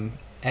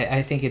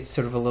 I think it's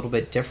sort of a little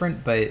bit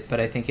different, but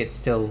I think it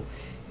still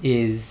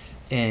is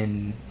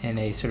in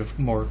a sort of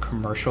more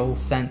commercial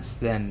sense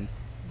than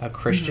a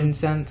Christian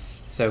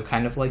sense, so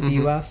kind of like the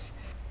U.S.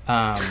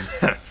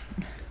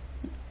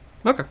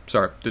 Okay,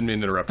 sorry, didn't mean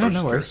to interrupt. Oh,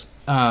 no worries.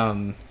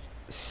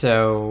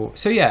 So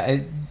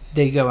yeah,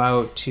 they go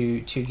out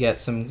to get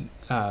some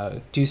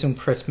do some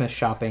Christmas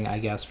shopping, I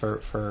guess,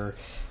 for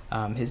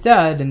his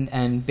dad,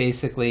 and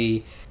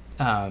basically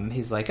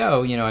he's like,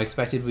 oh, you know, I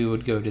expected we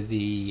would go to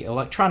the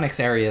electronics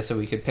area so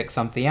we could pick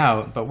something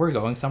out, but we're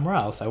going somewhere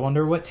else. I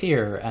wonder what's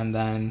here. And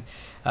then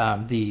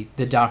the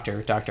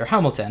doctor, Dr.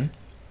 Hamilton,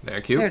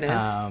 thank you. There it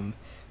is.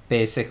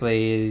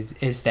 Basically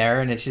is there,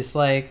 and it's just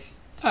like,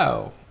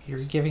 oh,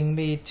 you're giving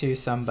me to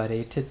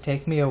somebody to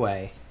take me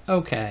away.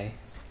 Okay.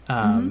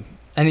 And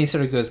he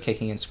sort of goes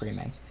kicking and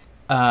screaming.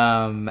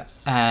 And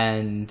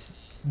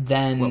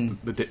then...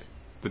 Well,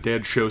 the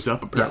dad shows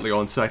up apparently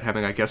on site,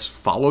 having, I guess,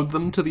 followed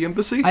them to the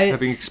embassy,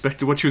 having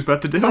expected what she was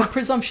about to do. My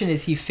presumption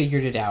is he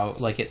figured it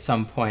out, like, at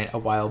some point a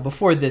while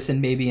before this,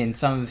 and maybe in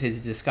some of his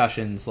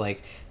discussions,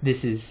 like,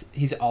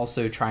 he's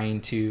also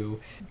trying to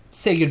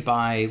say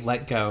goodbye,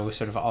 let go,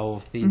 sort of all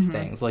of these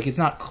things. Like, it's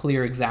not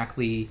clear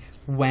exactly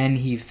when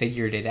he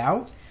figured it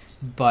out,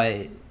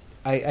 but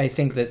I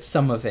think that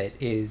some of it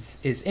is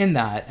in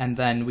that, and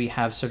then we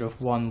have sort of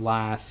one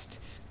last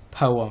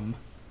poem,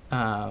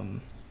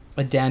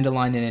 a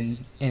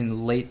dandelion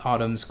in late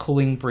autumn's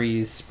cooling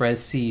breeze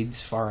spreads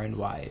seeds far and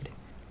wide.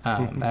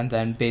 And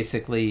then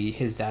basically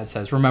his dad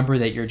says, remember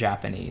that you're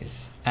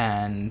Japanese.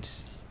 And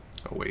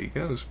away he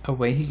goes.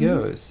 Away he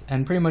goes.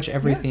 And pretty much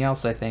everything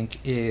else, I think,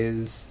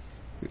 is...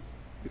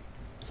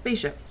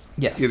 Spaceship.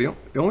 Yes. Yeah,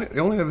 the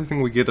only other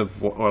thing we get of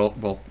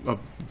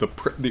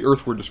the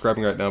Earth we're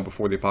describing right now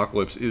before the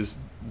apocalypse is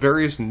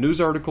various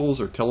news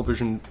articles or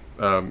television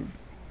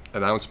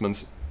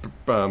announcements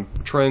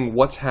portraying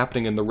what's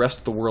happening in the rest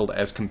of the world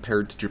as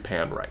compared to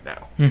Japan right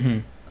now. Mm-hmm.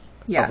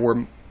 Yeah. Of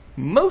where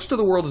most of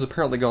the world has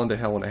apparently gone to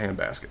hell in a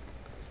handbasket.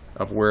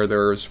 Of where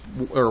there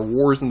are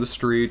wars in the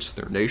streets,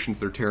 there are nations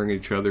that are tearing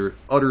each other,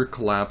 utter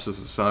collapse of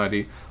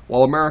society,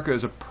 while America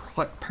is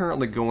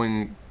apparently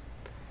going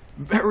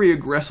very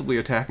aggressively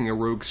attacking a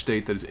rogue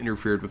state that has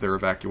interfered with their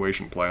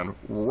evacuation plan,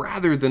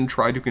 rather than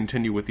try to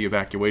continue with the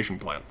evacuation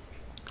plan.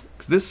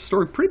 Because this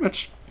story pretty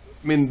much,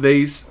 I mean,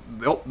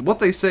 what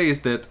they say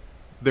is that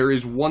there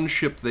is one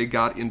ship they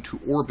got into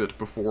orbit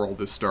before all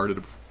this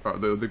started,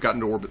 they've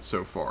gotten to orbit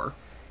so far.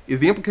 Is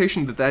the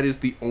implication that that is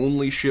the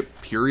only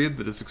ship, period,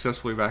 that is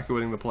successfully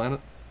evacuating the planet?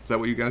 Is that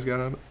what you guys got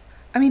out of it?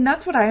 I mean,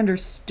 that's what I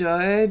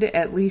understood,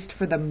 at least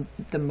for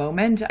the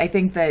moment. I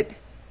think that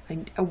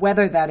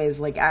whether that is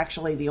like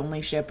actually the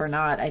only ship or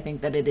not, I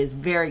think that it is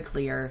very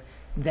clear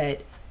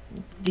that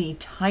the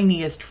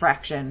tiniest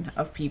fraction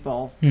of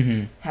people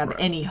have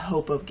any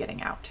hope of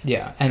getting out.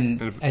 Yeah,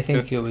 and I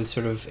think it was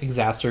sort of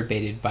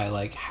exacerbated by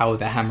like how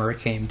the hammer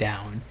came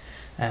down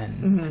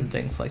and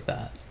things like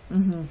that.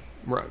 Mm-hmm.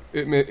 Right.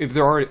 If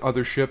there are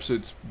other ships,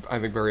 it's, I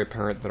think, very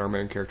apparent that our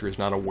main character is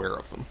not aware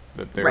of them.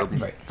 That they're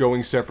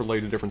going separately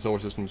to different solar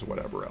systems,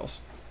 whatever else.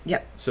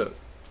 Yep. So,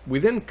 we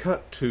then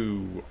cut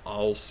to,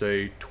 I'll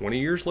say, 20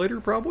 years later,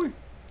 probably?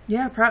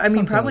 Yeah,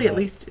 probably at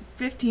least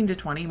 15 to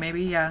 20,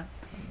 maybe, yeah.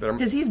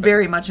 Because he's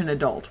very much an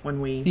adult when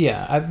we...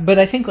 Yeah, but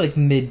I think, like,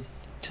 mid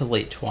to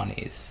late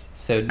 20s.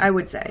 So I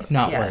would say.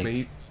 Not yeah. like... I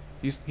mean,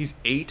 he's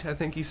 8, I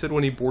think he said,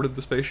 when he boarded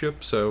the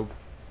spaceship, so...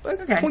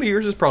 Okay. 20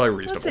 years is probably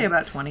reasonable. Let's say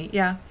about 20,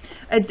 yeah.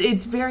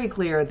 It's very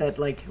clear that,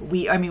 like,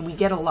 we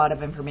get a lot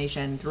of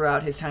information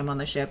throughout his time on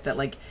the ship that,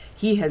 like,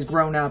 he has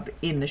grown up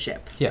in the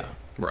ship. Yeah.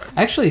 Right.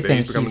 I actually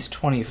think he's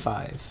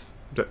 25.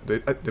 I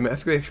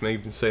think they actually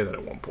even say that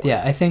at one point.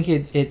 Yeah, I think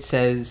it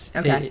says...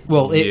 Okay.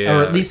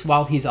 Or at least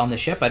while he's on the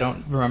ship. I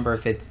don't remember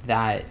if it's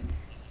that...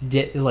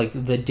 like,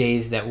 the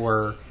days that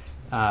were...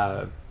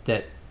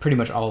 that pretty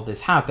much all of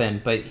this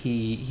happened, but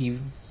he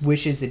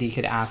wishes that he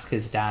could ask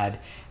his dad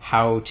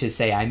how to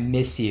say I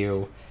miss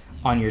you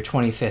on your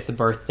 25th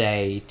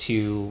birthday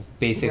to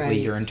basically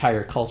your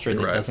entire culture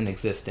that doesn't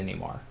exist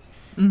anymore.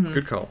 Mm-hmm.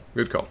 Good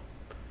call.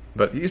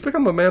 But he's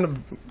become a man of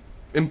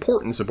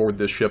importance aboard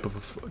this ship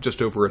of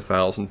just over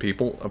 1,000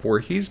 people, of where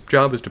his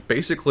job is to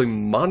basically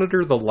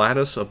monitor the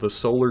lattice of the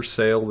solar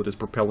sail that is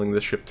propelling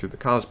this ship through the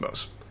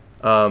cosmos.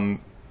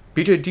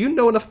 BJ, do you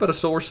know enough about a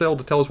solar sail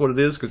to tell us what it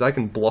is? Because I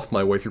can bluff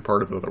my way through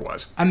part of it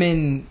otherwise. I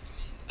mean,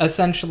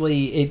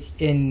 essentially,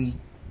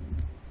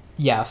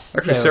 yes.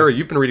 Actually, Sarah,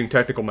 you've been reading a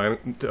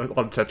lot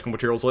of technical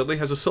materials lately.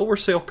 Has a solar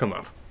sail come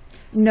up?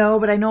 No,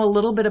 but I know a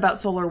little bit about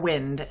solar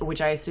wind,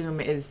 which I assume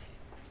is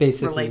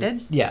basically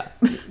related. Yeah.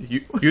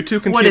 You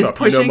two can what team is up.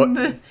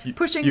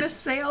 Pushing the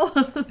sail?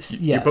 Yes.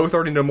 You both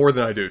already know more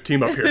than I do.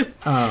 Team up here.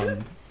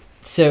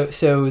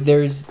 So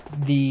there's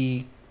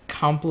the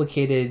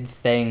complicated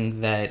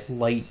thing that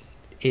light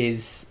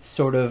is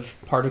sort of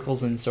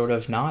particles and sort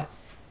of not,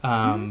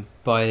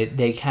 but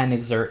they can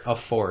exert a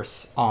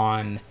force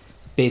on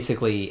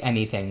basically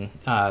anything,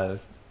 but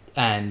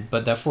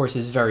that force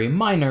is very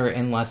minor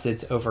unless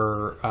it's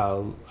over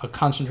a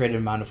concentrated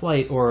amount of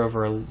light or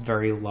over a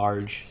very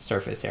large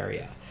surface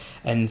area.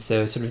 And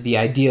so sort of the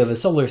idea of a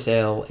solar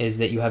sail is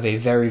that you have a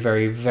very,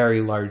 very, very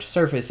large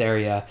surface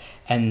area,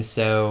 and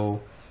so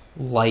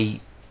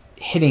light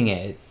hitting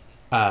it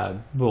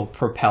will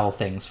propel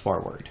things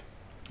forward.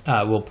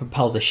 Will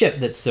propel the ship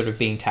that's sort of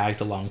being tagged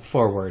along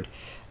forward.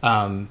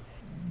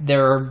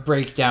 There are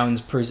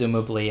breakdowns,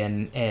 presumably,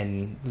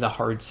 in the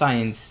hard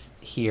science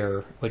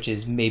here, which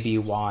is maybe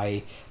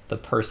why the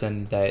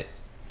person that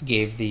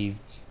gave the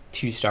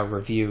 2-star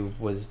review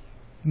was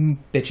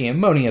bitchy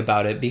and moany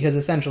about it, because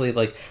essentially,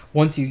 like,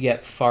 once you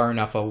get far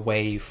enough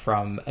away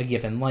from a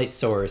given light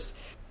source,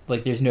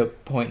 like, there's no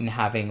point in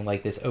having,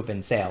 like, this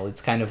open sail.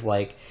 It's kind of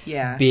like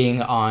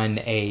being on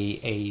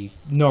a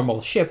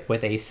normal ship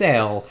with a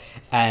sail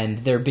and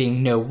there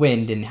being no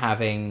wind and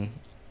having,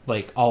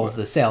 like, all of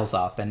the sails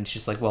up. And it's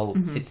just like, well,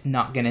 it's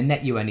not going to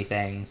net you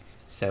anything,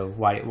 so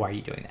why are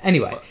you doing that?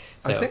 Anyway,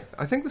 so...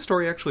 I think the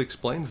story actually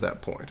explains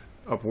that point,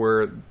 of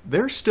where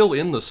they're still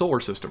in the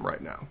solar system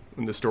right now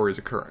when the story is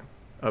occurring.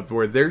 Of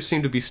where they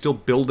seem to be still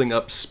building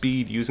up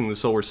speed using the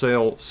solar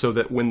sail so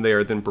that when they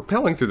are then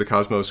propelling through the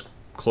cosmos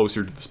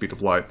closer to the speed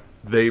of light,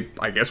 they,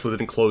 I guess, would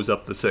then close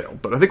up the sail.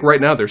 But I think right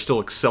now they're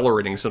still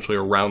accelerating essentially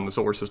around the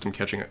solar system,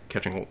 catching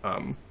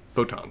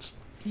photons.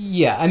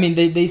 Yeah, I mean,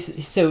 they do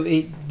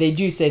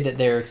say that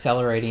they're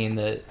accelerating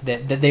that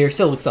they are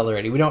still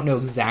accelerating. We don't know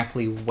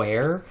exactly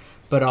where,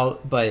 but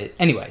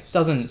anyway,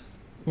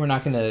 we're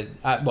not going to.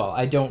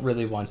 I don't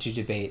really want to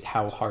debate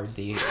how hard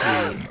the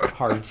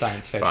hard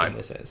science fiction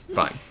this is.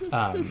 Fine.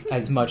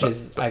 As much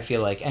as I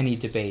feel like any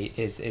debate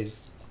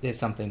is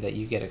something that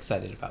you get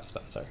excited about,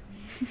 Spencer.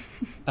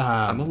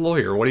 I'm a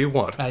lawyer. What do you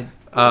want?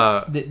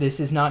 This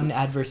is not an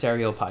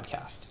adversarial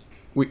podcast.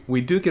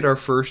 we do get our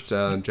first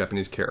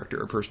Japanese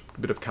character, our first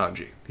bit of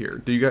kanji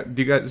here. Did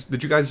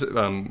you guys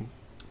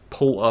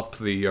pull up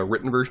the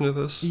written version of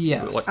this?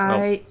 Yes.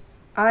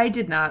 I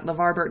did not.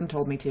 LeVar Burton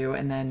told me to,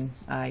 and then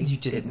You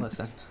didn't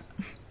listen.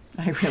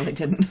 I really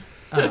didn't.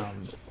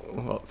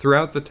 Well,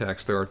 throughout the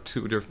text, there are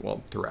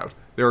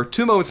there are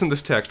two moments in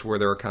this text where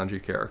there are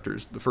kanji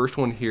characters. The first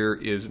one here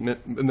is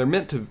they're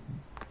meant to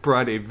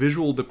provide a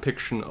visual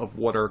depiction of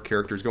what our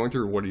character is going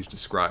through or what he's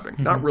describing.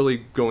 Mm-hmm. Not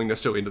really going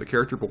necessarily into the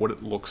character, but what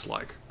it looks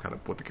like, kind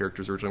of what the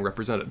character is originally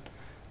represented.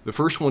 The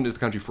first one is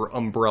the kanji for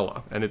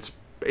umbrella, and it's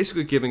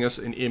basically giving us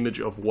an image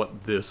of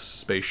what this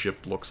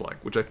spaceship looks like,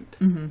 which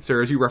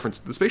Sarah, as you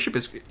referenced, the spaceship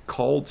is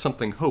called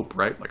something Hope,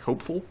 right? Like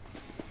hopeful?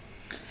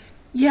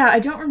 Yeah, I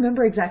don't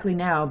remember exactly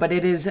now, but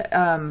it is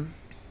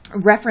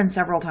referenced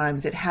several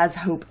times. It has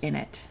hope in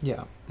it.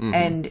 Yeah.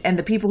 Mm-hmm. And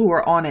the people who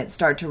are on it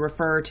start to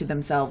refer to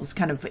themselves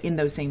kind of in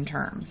those same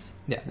terms.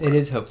 Yeah, it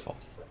is hopeful.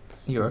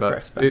 You are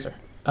correct, Spencer.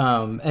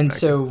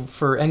 So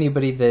for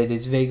anybody that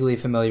is vaguely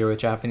familiar with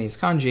Japanese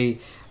kanji,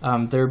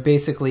 they're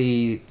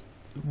basically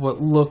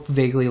what look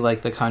vaguely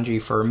like the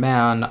kanji for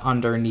man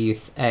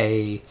underneath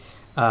an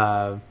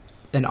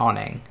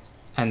awning.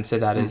 And so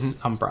that is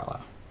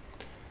umbrella.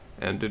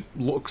 And it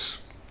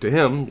looks to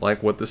him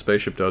like what the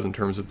spaceship does in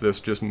terms of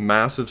this just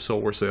massive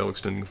solar sail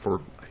extending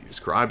for, he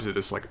describes it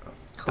as like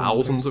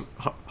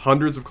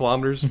hundreds of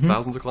kilometers,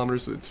 thousands of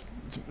kilometers. It's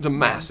a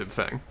massive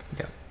thing.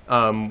 Okay.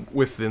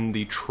 Within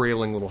the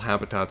trailing little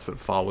habitats that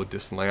follow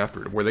distantly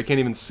after it, where they can't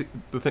even see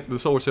the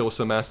solar sail is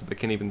so massive they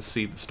can't even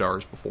see the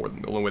stars before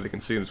them. The only way they can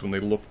see them is when they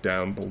look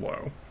down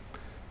below.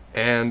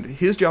 And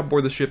his job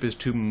aboard the ship is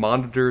to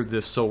monitor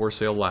this solar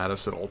sail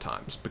lattice at all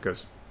times,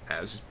 because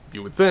as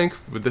you would think,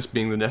 with this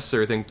being the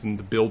necessary thing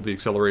to build the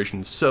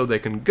acceleration so they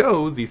can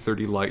go the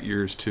 30 light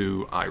years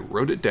to, I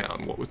wrote it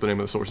down, what was the name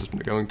of the solar system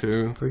they're going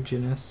to?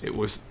 Virginis. It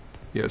was,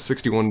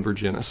 61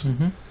 Virginis.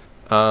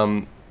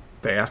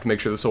 They have to make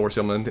sure the solar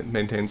sail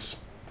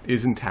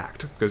is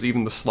intact, because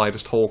even the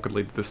slightest hole could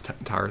lead to this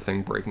entire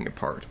thing breaking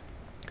apart.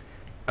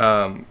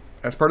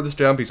 As part of this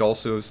job, he's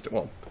also,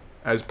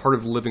 as part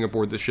of living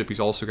aboard the ship, he's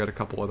also got a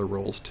couple other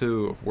roles,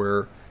 too, of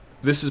where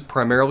this is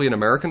primarily an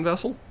American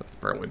vessel.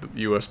 Apparently the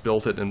U.S.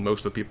 built it, and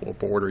most of the people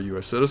aboard are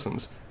U.S.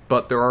 citizens.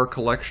 But there are a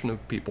collection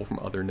of people from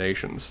other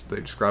nations. They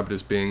describe it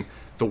as being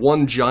the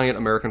one giant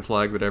American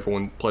flag that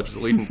everyone pledges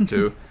allegiance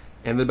to,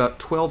 and then about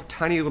 12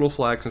 tiny little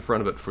flags in front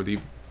of it for the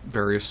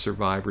various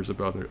survivors of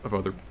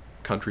other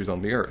countries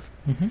on the Earth.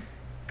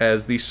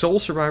 As the sole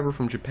survivor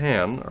from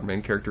Japan, our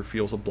main character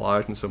feels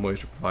obliged in some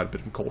ways to provide a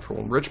bit of cultural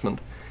enrichment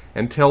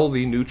and tell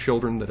the new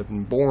children that have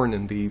been born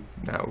in the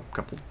now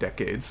couple of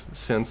decades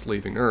since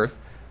leaving Earth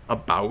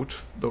about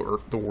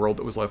the world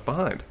that was left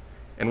behind.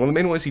 And one of the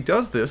main ways he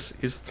does this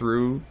is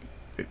through,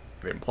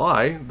 they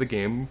imply, the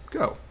game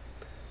Go.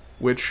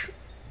 Which,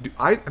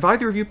 have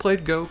either of you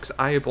played Go? Because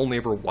I have only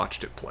ever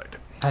watched it played.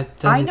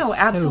 I know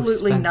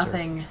absolutely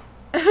nothing.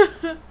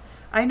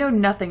 I know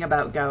nothing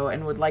about Go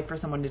and would like for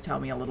someone to tell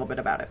me a little bit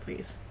about it,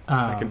 please.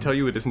 I can tell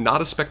you it is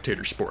not a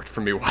spectator sport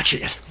for me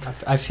watching it.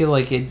 I feel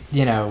like it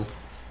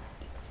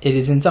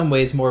is in some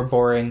ways more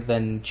boring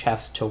than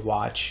chess to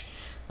watch,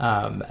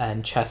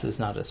 and chess is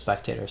not a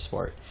spectator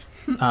sport.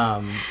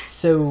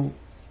 So,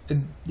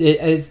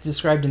 as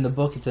described in the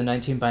book, it's a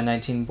 19 by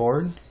 19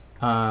 board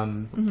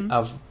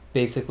of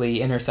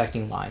basically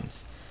intersecting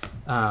lines.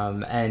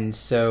 And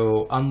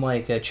so,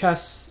 unlike a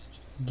chess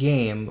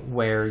game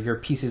where your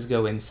pieces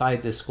go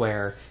inside the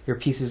square, your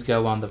pieces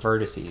go on the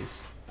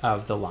vertices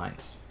of the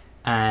lines.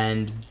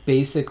 And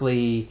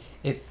basically,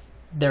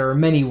 there are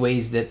many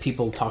ways that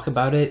people talk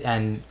about it,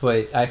 and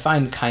what I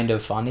find kind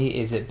of funny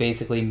is it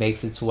basically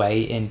makes its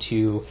way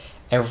into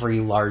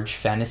every large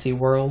fantasy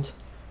world.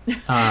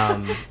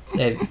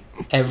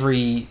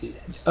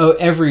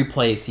 Every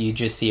place you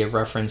just see a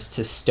reference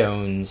to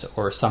stones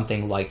or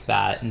something like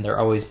that, and they're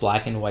always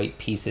black and white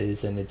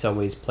pieces, and it's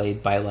always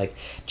played by like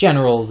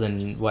generals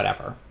and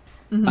whatever.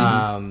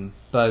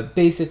 But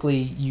basically,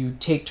 you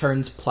take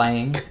turns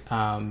playing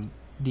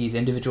these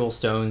individual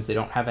stones. They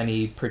don't have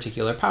any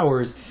particular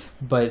powers,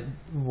 but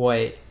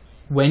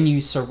when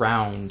you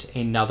surround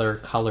another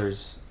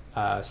color's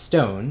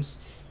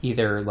stones,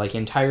 either like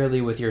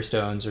entirely with your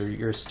stones or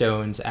your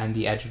stones and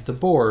the edge of the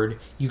board,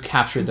 you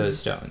capture those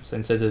stones,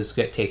 and so those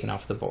get taken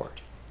off the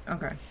board.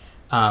 Okay.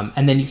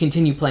 And then you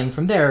continue playing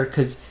from there,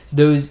 because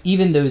those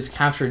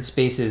captured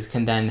spaces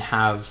can then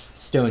have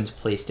stones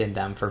placed in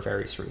them for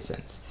various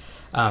reasons.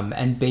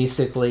 And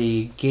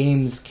basically,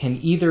 games can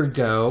either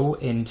go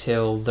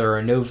until there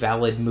are no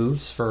valid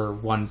moves for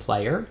one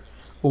player,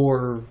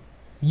 or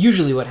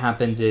usually what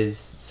happens is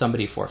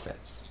somebody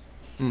forfeits.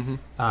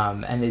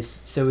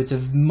 So it's a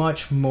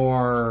much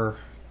more,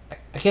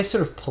 I guess,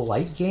 sort of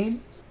polite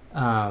game.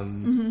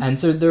 And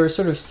so there are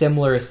sort of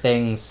similar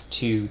things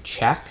to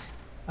check.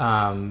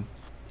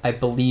 I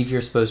believe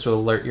you're supposed to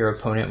alert your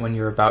opponent when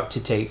you're about to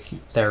take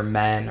their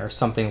men or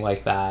something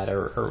like that,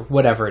 or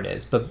whatever it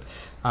is. But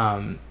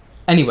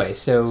anyway,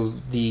 so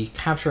the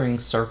capturing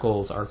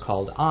circles are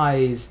called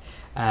eyes,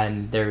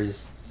 and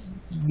there's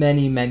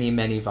many, many,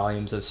 many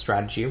volumes of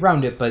strategy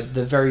around it, but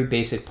the very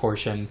basic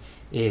portion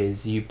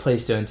is you play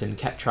stones and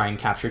try and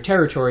capture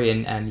territory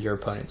and your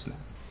opponent's men.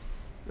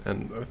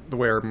 And the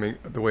way our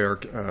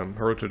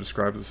Haruto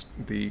describes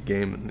the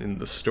game in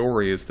the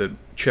story is that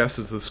chess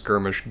is the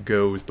skirmish,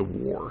 Go is the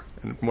war.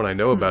 And when I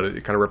know about it,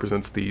 it kind of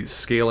represents the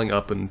scaling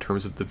up in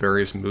terms of the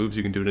various moves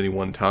you can do at any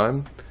one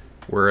time.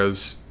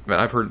 Whereas,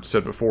 I've heard it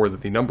said before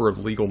that the number of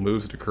legal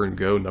moves that occur in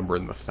Go number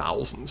in the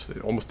thousands,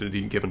 almost at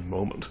any given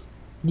moment.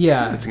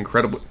 Yeah. It's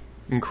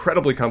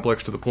incredibly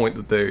complex to the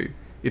point that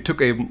it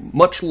took a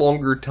much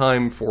longer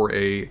time for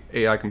a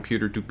AI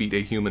computer to beat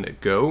a human at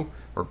Go,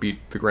 or beat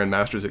the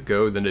grandmasters at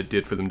Go, than it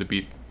did for them to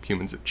beat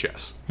humans at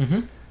chess.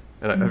 Mm-hmm.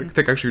 And I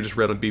think actually we just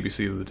read on BBC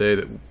the other day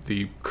that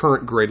the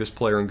current greatest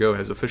player in Go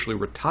has officially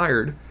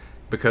retired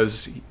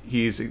because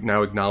he's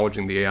now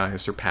acknowledging the AI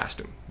has surpassed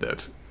him.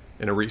 That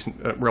in a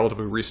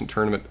relatively recent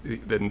tournament,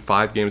 that in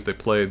 5 games they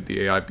played,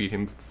 the AI beat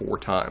him 4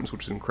 times,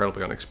 which is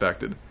incredibly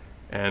unexpected.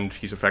 And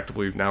he's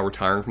effectively now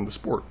retiring from the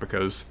sport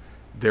because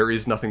there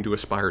is nothing to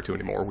aspire to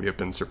anymore. We have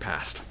been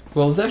surpassed.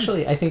 Well, it's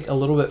actually, I think, a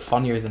little bit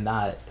funnier than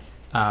that.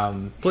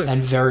 And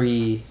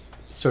very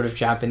sort of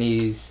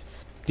Japanese,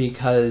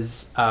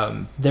 because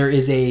there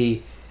is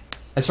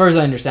as far as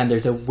I understand,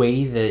 there's a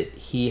way that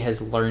he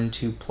has learned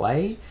to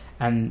play,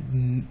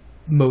 and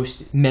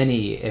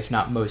many, if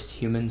not most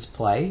humans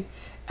play,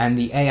 and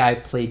the AI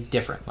played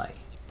differently.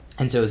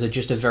 And so it was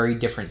just a very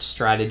different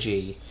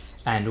strategy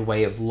and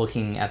way of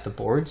looking at the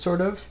board,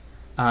 sort of.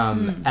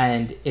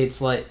 And it's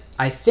like,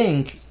 I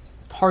think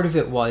part of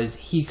it was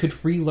he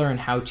could relearn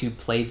how to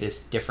play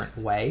this different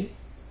way,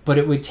 but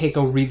it would take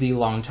a really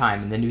long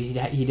time, and then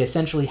he'd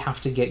essentially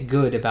have to get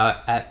good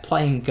at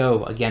playing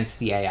Go against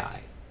the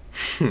AI.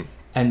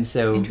 And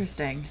so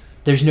interesting.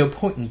 There's no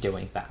point in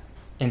doing that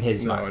in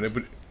his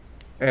mind.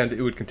 And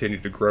it would continue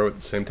to grow at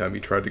the same time he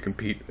tried to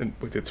compete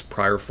with its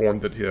prior form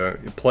that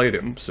it played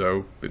him,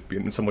 so it'd be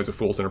in some ways a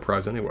fool's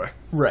enterprise anyway.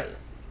 Right.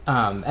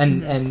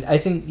 And I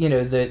think,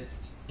 that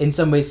in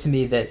some ways to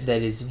me that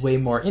is way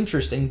more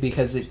interesting,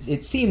 because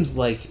it seems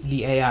like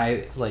the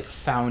AI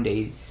found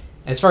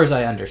as far as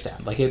I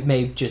understand, it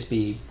may just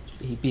be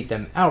he beat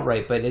them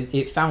outright, but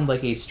it found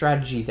a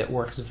strategy that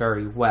works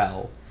very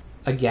well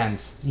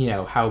against,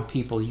 how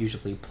people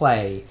usually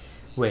play,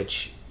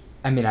 which,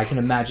 I can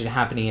imagine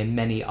happening in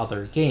many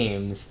other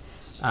games,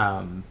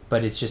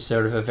 but it's just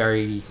sort of a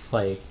very,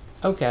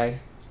 okay,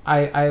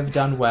 I have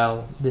done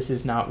well, this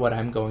is not what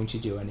I'm going to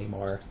do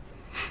anymore.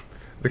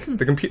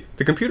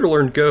 The computer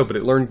learned Go, but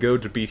it learned Go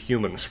to beat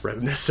humans, rather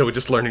than necessarily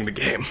just learning the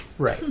game.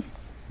 Right.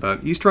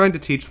 He's trying to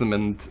teach them,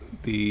 and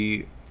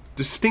the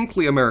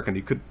distinctly American,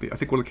 I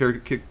think one of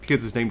the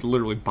kids is named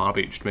literally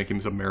Bobby, just to make him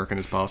as American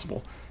as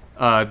possible,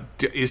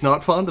 is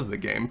not fond of the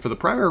game, for the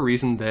primary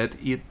reason that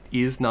it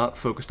is not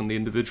focused on the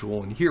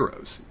individual and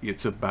heroes.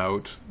 It's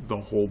about the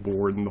whole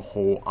board and the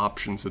whole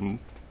options and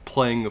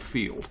playing a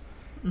field.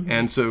 Mm-hmm.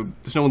 And so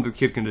there's no one the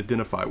kid can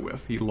identify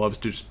with. He prefers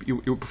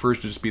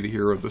to just be the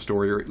hero of the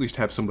story, or at least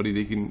have somebody that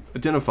he can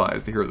identify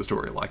as the hero of the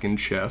story, like in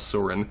chess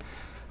or in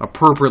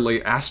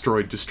appropriately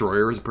Asteroid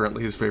Destroyer is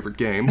apparently his favorite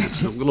game, which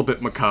is a little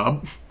bit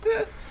macabre.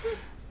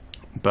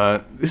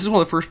 But this is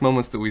one of the first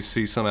moments that we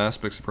see some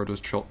aspects of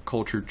Haruto's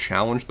culture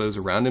challenged by those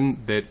around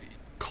him that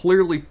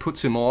clearly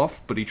puts him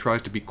off, but he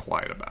tries to be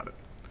quiet about it.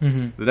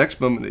 Mm-hmm. The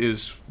next moment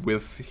is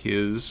with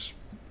his,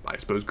 I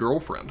suppose,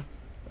 girlfriend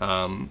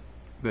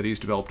that he's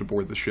developed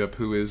aboard the ship,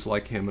 who is,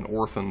 like him, an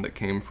orphan that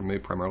came from a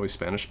primarily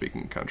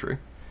Spanish-speaking country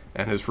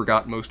and has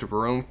forgotten most of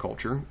her own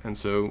culture, and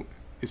so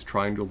is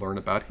trying to learn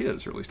about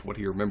his, or at least what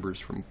he remembers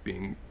from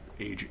being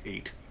age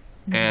 8.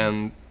 Mm-hmm.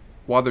 And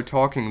while they're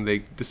talking,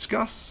 they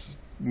discuss,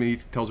 he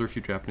tells her a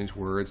few Japanese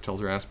words, tells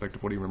her aspect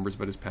of what he remembers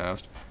about his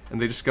past, and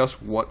they discuss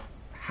what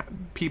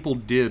people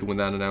did when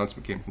that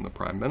announcement came from the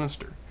Prime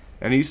Minister.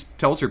 And he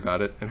tells her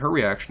about it, and her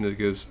reaction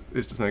is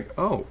to think,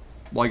 oh,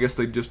 well, I guess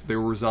they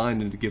were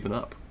resigned and given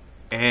up.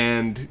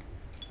 And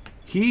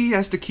he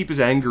has to keep his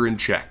anger in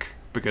check,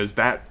 because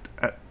that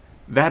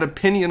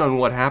opinion on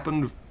what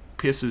happened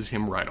pisses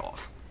him right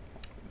off.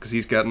 Because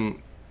he's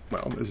gotten,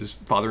 well, as his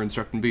father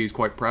instructed him to be, he's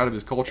quite proud of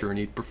his culture, and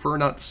he'd prefer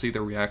not to see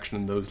their reaction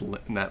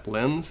in that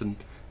lens, and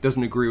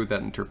doesn't agree with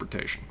that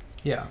interpretation.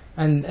 Yeah,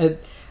 and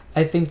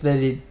I think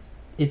that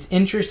it's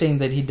interesting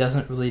that he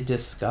doesn't really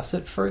discuss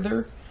it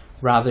further,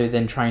 rather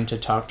than trying to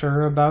talk to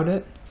her about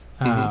it.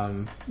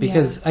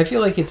 Because I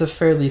feel like it's a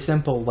fairly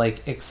simple,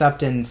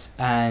 acceptance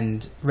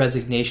and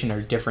resignation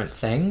are different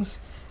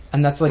things,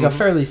 and that's a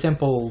fairly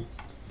simple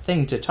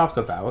thing to talk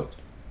about,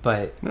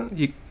 but... No,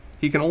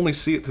 he can only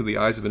see it through the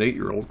eyes of an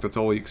 8-year-old. That's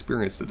all he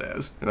experienced it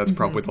as. And that's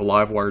probably the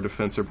live-wire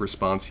defensive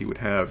response he would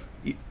have,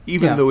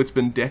 even though it's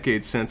been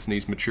decades since and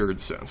he's matured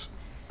since.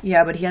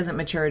 Yeah, but he hasn't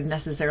matured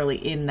necessarily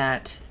in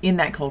that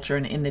culture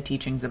and in the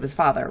teachings of his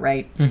father,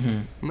 right?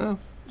 Mm-hmm. No.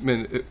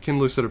 Ken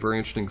Liu said a very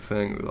interesting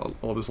thing,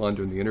 all of his line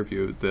during the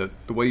interview, is that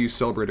the way you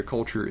celebrate a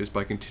culture is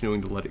by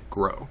continuing to let it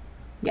grow.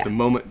 Yeah. The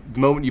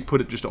moment you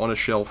put it just on a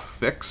shelf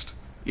fixed,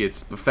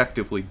 it's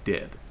effectively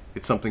dead.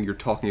 It's something you're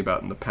talking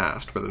about in the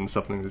past rather than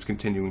something that's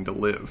continuing to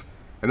live.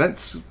 And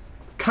that's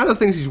kind of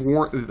things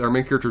our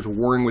main character is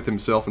warring with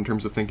himself in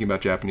terms of thinking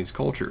about Japanese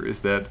culture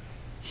is that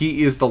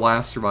he is the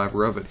last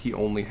survivor of it. He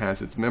only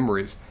has its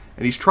memories.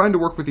 And he's trying to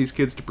work with these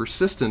kids to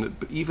persist in it,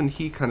 but even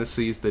he kind of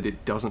sees that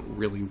it doesn't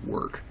really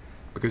work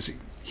because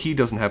he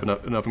doesn't have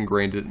enough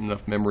ingrained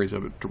enough memories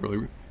of it to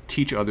really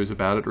teach others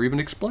about it or even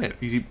explain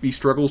it. He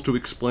struggles to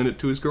explain it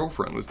to his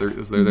girlfriend as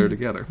they're there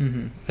together.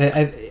 Mm-hmm.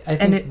 I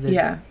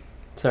think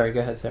Sorry, go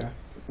ahead, Sarah.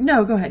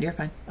 No, go ahead. You're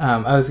fine.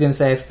 I was going to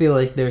say, I feel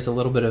like there's a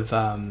little bit of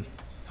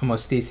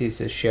almost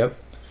thesis-ship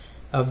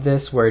of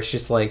this, where it's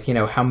just like,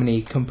 how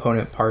many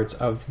component parts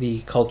of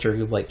the culture,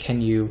 like,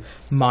 can you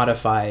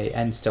modify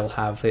and still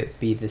have it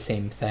be the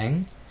same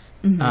thing?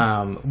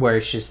 Mm-hmm. Where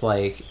it's just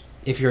like,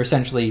 if you're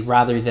essentially,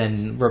 rather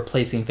than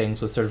replacing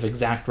things with sort of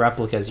exact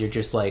replicas, you're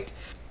just like,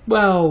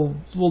 well,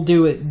 we'll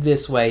do it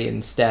this way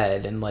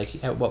instead. And,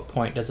 like, at what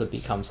point does it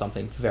become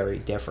something very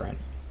different?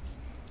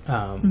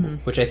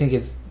 Which I think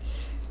is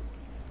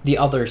the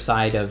other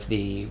side of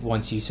the,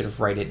 once you sort of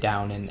write it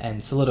down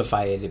and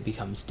solidify it, it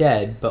becomes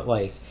dead. But,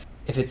 like,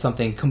 if it's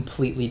something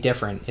completely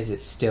different, is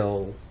it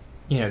still,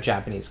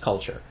 Japanese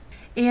culture?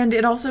 And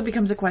it also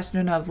becomes a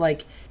question of,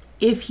 like,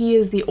 if he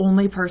is the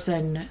only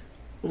person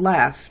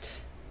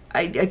left,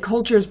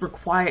 cultures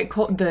require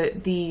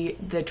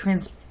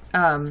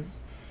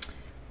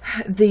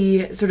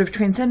the sort of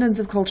transcendence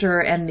of culture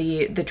and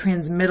the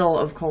transmittal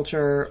of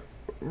culture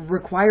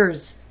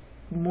requires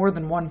more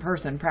than one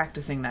person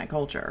practicing that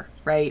culture,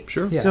 right?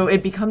 Sure. Yeah. So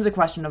it becomes a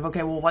question of,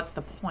 okay, well, what's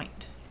the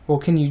point? Well,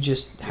 can you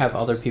just have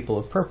other people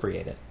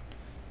appropriate it?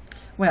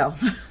 Well,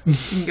 you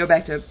can go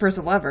back to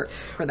Percival Everett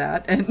for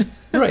that. And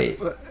right.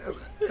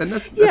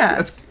 And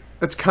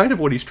that's kind of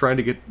what he's trying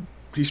to get.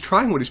 What he's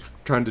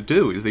trying to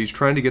do is that he's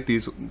trying to get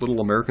these little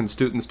American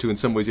students to, in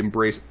some ways,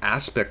 embrace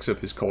aspects of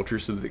his culture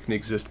so that they can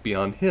exist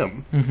beyond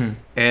him. Mm-hmm.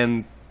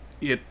 And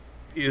it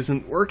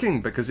isn't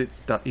working because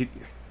it's not.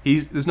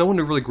 There's no one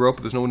to really grow up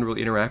with. There's no one to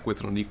really interact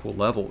with on an equal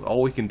level.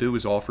 All we can do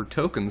is offer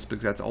tokens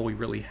because that's all he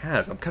really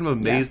has. I'm kind of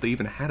amazed they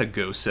even had a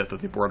Go set that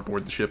they brought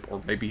aboard the ship,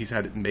 or maybe he's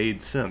had it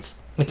made since.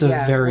 It's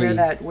very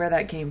where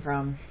that came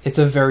from. It's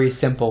a very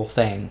simple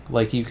thing.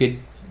 Like, you could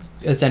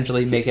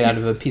essentially make it out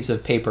of a piece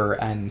of paper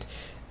and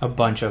a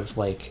bunch of,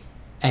 like,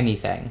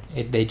 anything.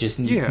 They just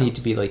need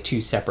to be, like, two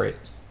separate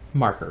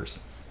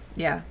markers.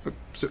 Yeah.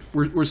 So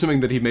we're assuming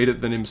that he made it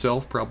then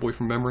himself, probably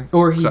from memory?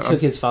 Or he took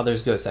his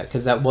father's Go set,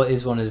 because that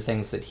is one of the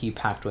things that he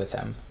packed with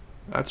him.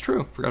 That's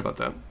true. Forgot about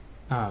that.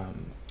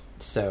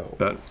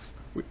 But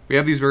we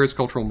have these various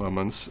cultural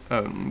moments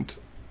and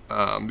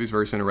these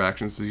various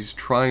interactions. He's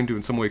trying to,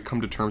 in some way,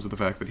 come to terms with the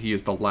fact that he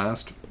is the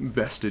last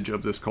vestige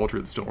of this culture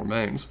that still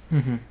remains.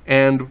 Mm-hmm.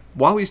 And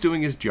while he's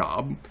doing his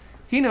job,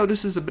 he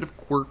notices a bit of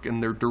quirk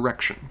in their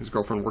direction. His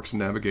girlfriend works in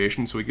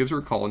navigation, so he gives her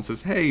a call and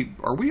says, hey,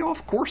 are we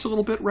off course a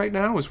little bit right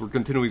now? As we're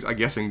continuing, I'm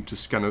guessing,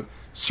 to kind of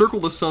circle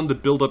the sun to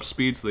build up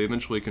speed so they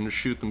eventually can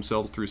shoot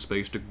themselves through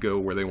space to go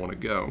where they want to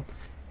go.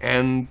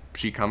 And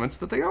she comments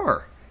that they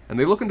are. And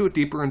they look into it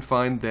deeper and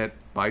find that,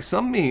 by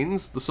some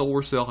means, the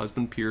solar cell has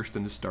been pierced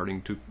and is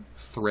starting to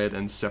thread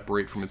and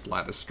separate from its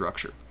lattice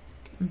structure.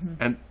 Mm-hmm.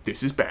 And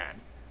this is bad.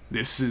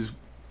 This is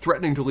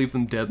threatening to leave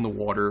them dead in the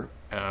water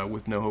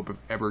with no hope of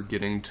ever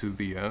getting to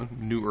the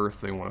new Earth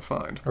they want to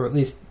find. Or at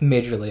least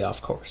majorly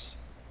off course.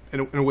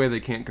 In a way they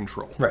can't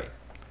control. Right.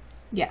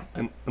 Yeah.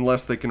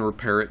 Unless they can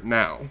repair it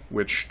now,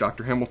 which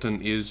Dr. Hamilton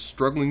is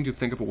struggling to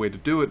think of a way to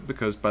do it,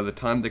 because by the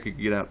time they could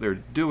get out there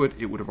to do it,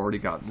 it would have already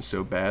gotten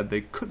so bad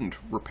they couldn't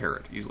repair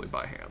it easily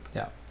by hand.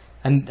 Yeah.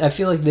 And I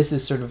feel like this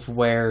is sort of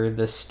where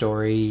the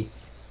story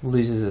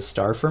loses a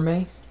star for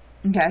me.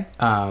 Okay.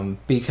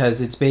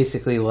 Because it's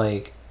basically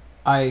like,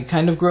 I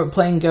kind of grew up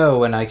playing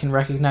Go, and I can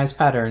recognize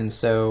patterns,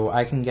 so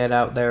I can get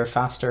out there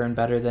faster and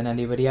better than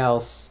anybody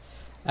else.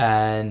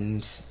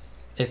 And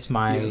it's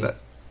my...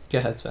 Go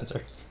ahead,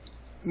 Spencer.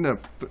 No,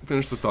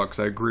 finish the thought, because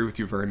I agree with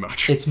you very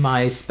much. It's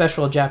my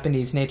special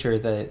Japanese nature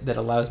that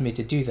allows me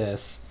to do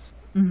this.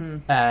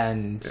 Mm-hmm.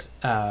 And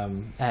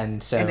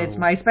so... And it's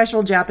my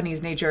special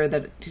Japanese nature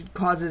that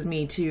causes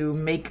me to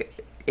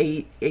make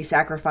a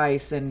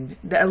sacrifice, and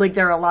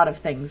there are a lot of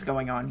things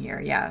going on here.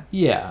 Yeah.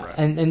 Right.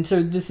 And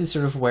so this is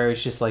sort of where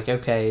it's just like,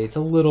 okay, it's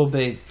a little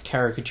bit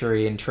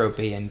caricature-y and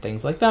tropey and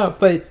things like that,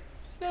 but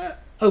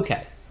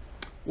okay.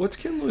 What's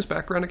Ken Liu's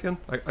background again?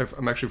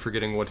 I'm actually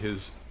forgetting what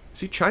his... Is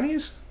he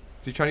Chinese?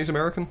 Is he Chinese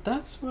American?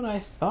 That's what I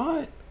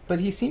thought, but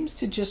he seems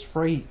to just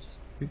write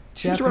He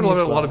seems to write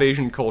a lot of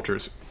Asian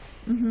cultures.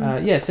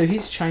 Mm-hmm. So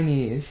he's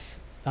Chinese.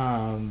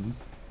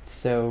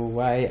 So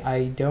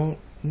I don't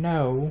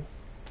know.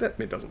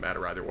 It doesn't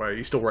matter either way.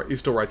 He still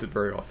writes it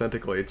very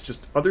authentically. It's just,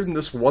 other than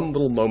this one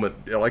little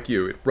moment, like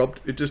you,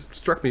 it just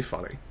struck me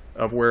funny,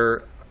 of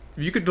where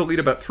you could delete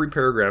about 3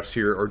 paragraphs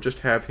here, or just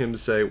have him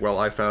say, well,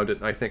 I found it,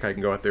 and I think I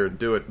can go out there and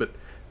do it, but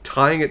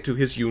tying it to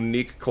his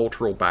unique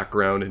cultural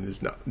background and his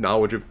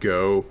knowledge of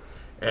Go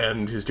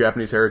and his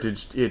Japanese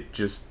heritage,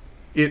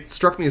 it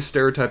struck me as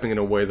stereotyping in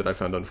a way that I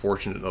found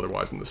unfortunate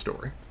otherwise in the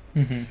story.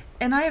 Mm-hmm.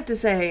 And I have to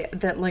say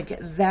that, like,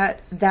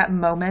 that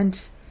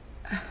moment...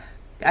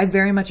 I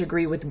very much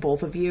agree with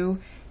both of you.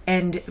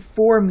 And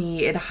for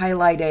me, it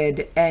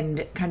highlighted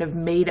and kind of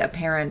made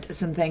apparent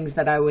some things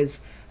that I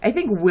was, I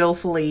think,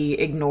 willfully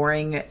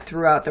ignoring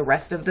throughout the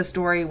rest of the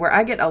story, where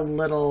I get a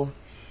little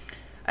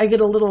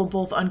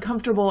both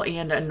uncomfortable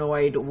and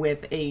annoyed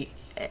with a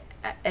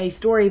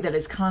story that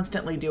is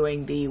constantly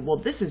doing the, well,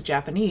 this is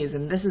Japanese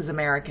and this is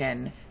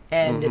American,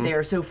 and they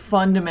are so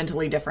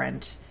fundamentally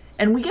different.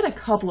 And we get a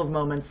couple of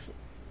moments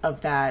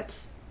of that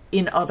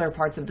in other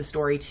parts of the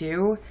story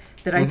too,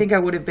 that I think I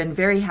would have been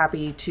very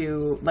happy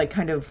to like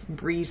kind of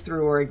breeze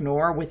through or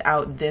ignore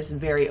without this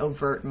very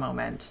overt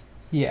moment.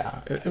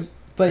 Yeah.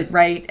 But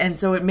right. And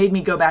so it made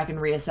me go back and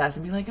reassess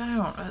and be like,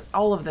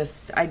 all of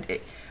this, I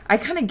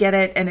kind of get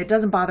it, and it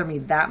doesn't bother me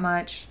that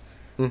much.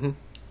 But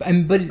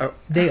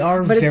they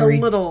are but very it's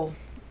a little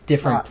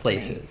different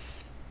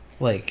places.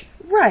 Like,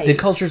 right. The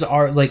cultures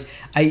are like,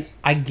 I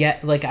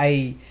get, like,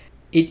 I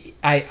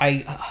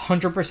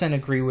 100%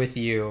 agree with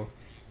you.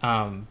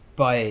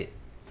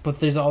 But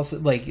there's also,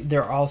 like,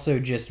 they're also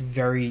just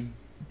very,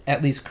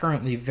 at least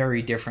currently,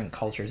 very different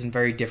cultures and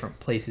very different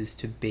places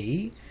to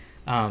be.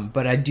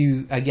 But I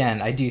do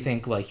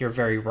think, like, you're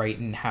very right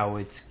in how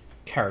it's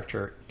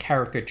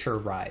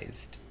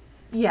caricaturized.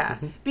 Yeah,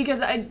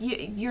 because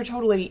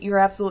you're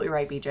absolutely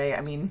right, BJ.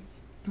 I mean,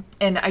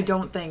 and I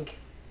think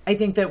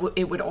that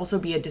it would also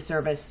be a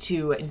disservice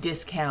to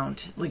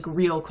discount like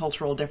real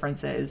cultural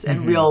differences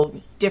and real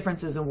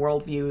differences in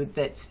worldview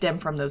that stem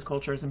from those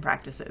cultures and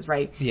practices,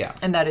 right? Yeah.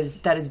 And that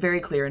is very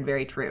clear and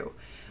very true.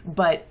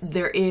 But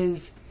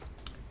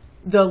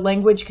the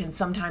language can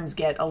sometimes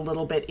get a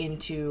little bit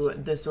into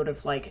the sort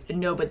of like,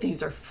 no, but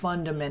these are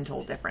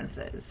fundamental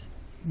differences.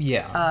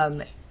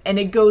 Yeah. And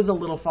it goes a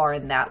little far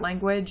in that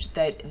language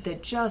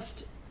that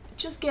just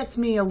gets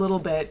me a little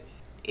bit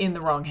in the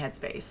wrong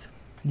headspace.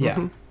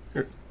 Yeah.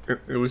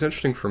 It was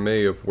interesting for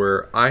me of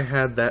where I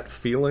had that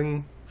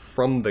feeling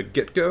from the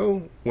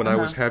get-go when I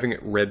was having it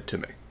read to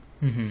me.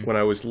 When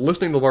I was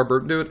listening to LeVar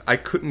Burton do it, I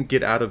couldn't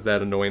get out of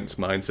that annoyance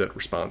mindset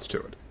response to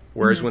it.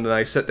 Whereas when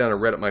I sat down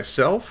and read it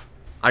myself,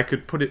 I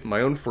could put it in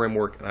my own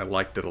framework, and I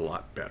liked it a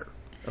lot better.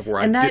 Of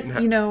where and I that, didn't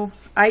have... you know,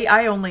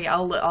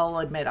 I'll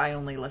admit I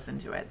only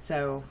listened to it,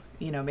 so,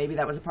 you know, maybe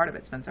that was a part of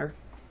it, Spencer.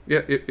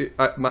 Yeah,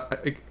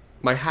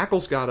 my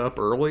hackles got up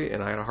early,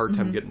 and I had a hard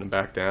time getting them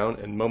back down,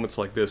 and moments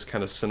like this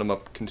kind of sent them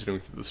up continuing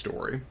through the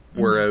story.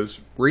 Whereas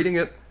reading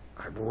it,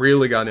 I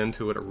really got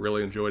into it, I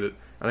really enjoyed it,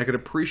 and I could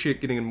appreciate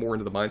getting more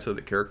into the mindset of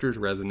the characters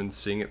rather than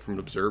seeing it from an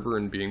observer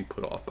and being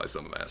put off by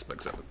some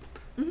aspects of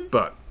it.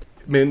 But,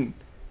 I mean,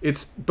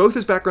 it's both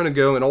his background and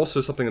go, and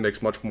also something that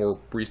makes much more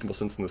reasonable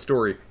sense in the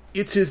story.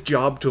 It's his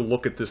job to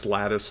look at this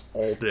lattice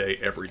all day,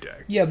 every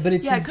day. Yeah, but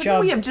it's his couldn't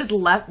job. we have just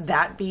let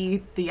that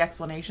be the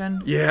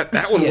explanation? Yeah,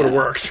 that one would have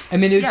worked. I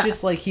mean, it was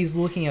just like he's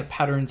looking at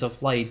patterns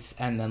of lights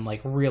and then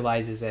like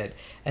realizes it.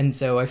 And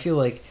so I feel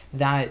like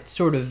that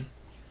sort of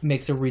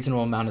makes a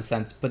reasonable amount of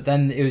sense. But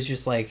then it was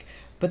just like,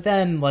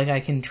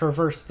 I can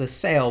traverse the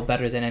sail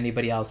better than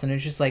anybody else. And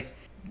it's just like,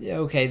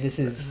 okay, this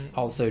is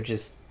also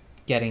just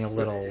getting a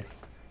little...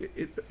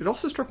 It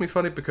also struck me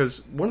funny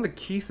because one of the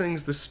key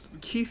themes this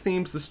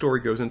story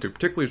goes into,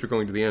 particularly as we're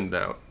going to the end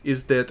now,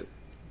 is that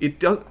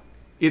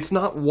it's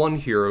not one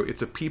hero,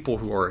 it's a people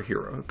who are a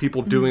hero,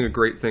 people doing a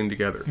great thing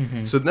together.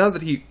 So now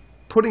that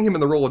putting him in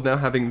the role of now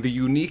having the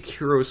unique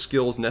hero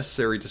skills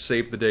necessary to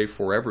save the day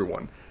for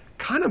everyone,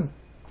 kind of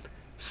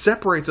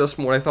separates us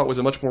from what I thought was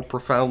a much more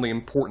profoundly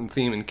important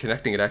theme and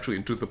connecting it actually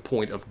into the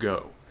point of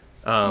Go.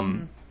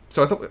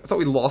 So I thought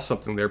we lost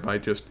something there by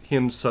just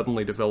him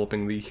suddenly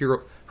developing the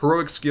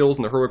heroic skills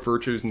and the heroic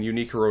virtues and the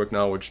unique heroic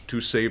knowledge to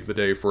save the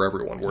day for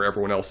everyone, where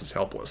everyone else is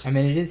helpless. I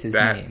mean, it is his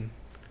name.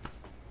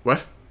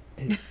 What?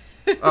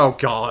 Oh,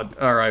 God.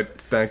 All right.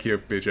 Thank you,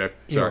 BJ. Sorry.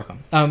 You're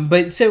welcome.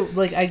 But so,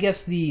 like, I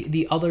guess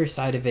the other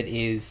side of it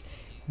is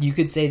you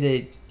could say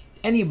that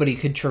anybody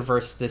could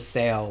traverse the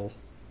sail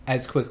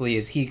as quickly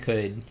as he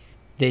could.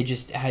 They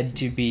just had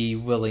to be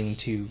willing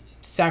to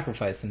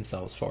sacrifice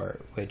themselves for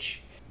it,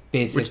 which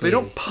they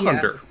don't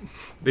ponder. Yeah.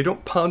 They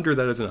don't ponder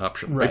that as an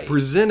option. Right. They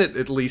present it,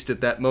 at least at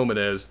that moment,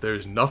 as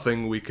there's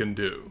nothing we can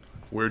do.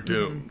 We're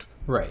doomed.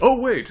 Right. Oh,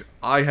 wait.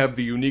 I have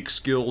the unique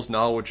skills,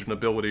 knowledge, and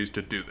abilities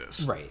to do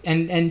this. Right.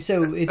 And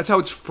so that's how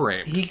it's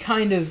framed. He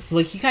kind of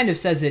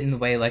says it in the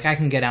way, like, I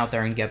can get out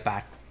there and get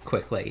back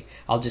quickly.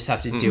 I'll just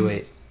have to do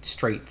it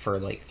straight for,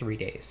 like, 3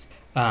 days.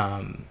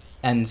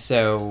 And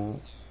so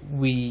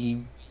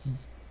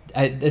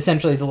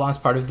essentially the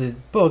last part of the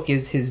book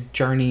is his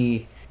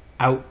journey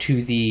out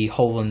to the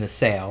hole in the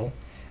sail,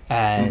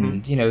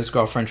 and you know, his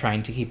girlfriend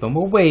trying to keep him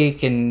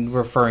awake and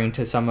referring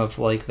to some of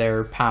like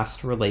their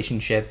past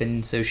relationship,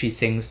 and so she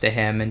sings to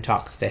him and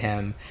talks to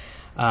him,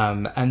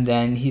 and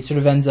then he sort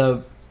of ends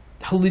up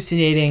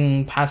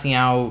hallucinating, passing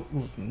out,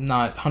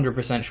 not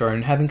 100% sure,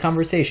 and having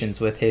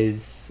conversations with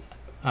his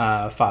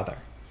father.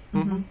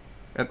 And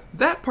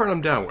that part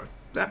I'm down with.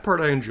 That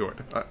part I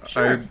enjoyed.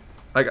 Sure.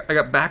 I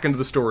got back into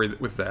the story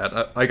with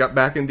that. I got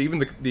back into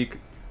even the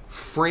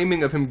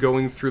framing of him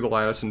going through the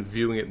lattice and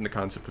viewing it in the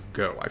concept of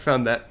Go. I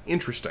found that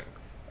interesting.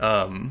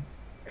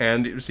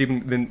 And it was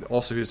even then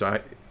also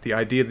the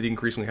idea that he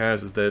increasingly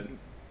has is that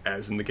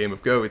as in the game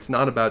of Go, it's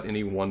not about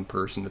any one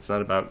person. It's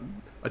not about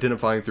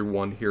identifying through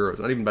one hero. It's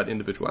not even about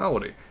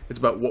individuality. It's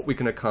about what we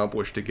can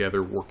accomplish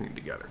together, working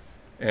together.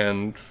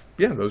 And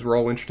yeah, those were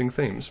all interesting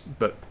themes.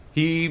 But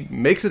he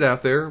makes it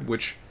out there,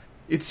 which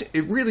it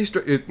really,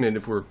 and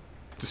if we're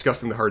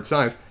discussing the hard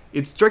science,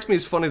 it strikes me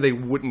as funny they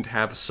wouldn't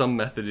have some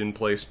method in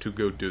place to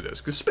go do this.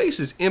 Because space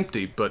is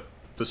empty, but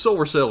the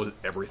solar cell is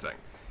everything.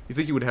 You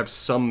think you would have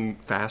some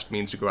fast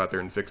means to go out there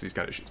and fix these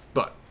kind of issues.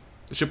 But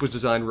the ship was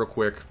designed real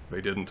quick.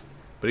 They didn't.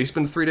 But he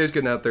spends 3 days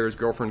getting out there, his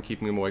girlfriend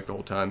keeping him awake the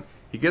whole time.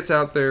 He gets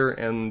out there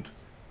and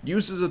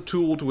uses a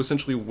tool to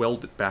essentially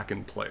weld it back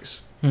in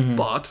place. Mm-hmm.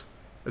 But,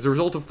 as a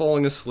result of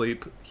falling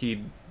asleep,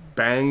 he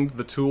banged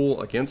the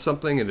tool against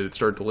something and it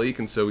started to leak,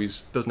 and so he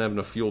doesn't have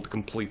enough fuel to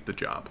complete the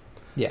job.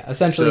 Yeah,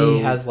 essentially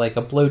he has like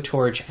a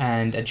blowtorch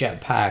and a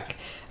jetpack,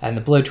 and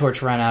the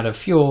blowtorch ran out of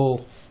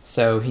fuel,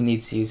 so he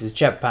needs to use his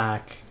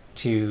jetpack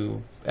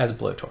as a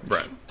blowtorch,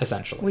 right?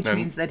 Essentially. Which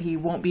means that he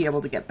won't be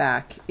able to get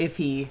back if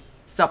he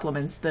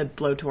supplements the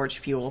blowtorch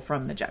fuel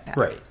from the jetpack.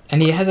 Right.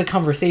 And he has a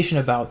conversation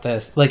about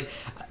this. Like,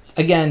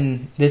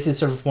 again, this is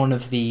sort of one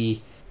of the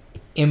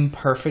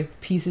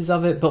imperfect pieces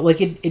of it, but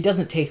like it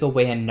doesn't take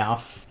away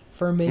enough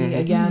for me,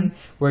 again,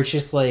 where it's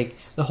just like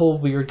the whole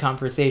weird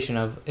conversation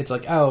of, it's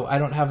like, oh, I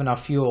don't have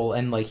enough fuel,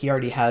 and like he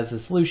already has the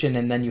solution,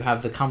 and then you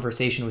have the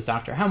conversation with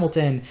Dr.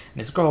 Hamilton and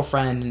his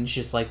girlfriend, and it's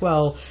just like,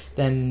 well,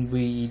 then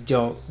you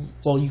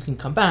can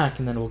come back,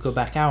 and then we'll go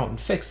back out and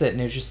fix it,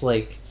 and it's just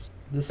like,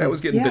 that was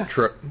getting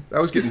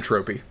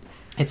tropey.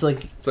 It's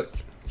like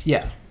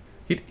yeah.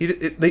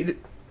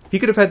 He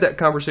could have had that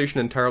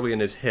conversation entirely in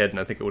his head, and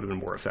I think it would have been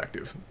more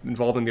effective.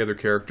 Involving the other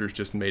characters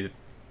just made it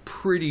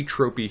pretty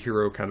tropey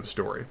hero kind of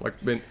story. Like,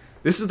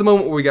 this is the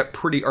moment where we got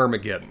pretty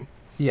Armageddon.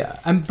 Yeah,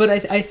 but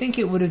I think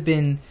it would have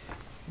been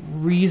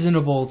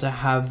reasonable to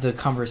have the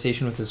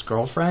conversation with his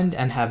girlfriend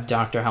and have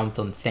Dr.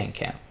 Hamilton thank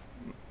him.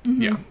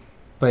 Mm-hmm. Yeah.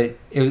 But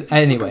it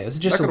was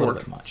just a little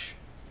bit much.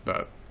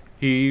 But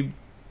he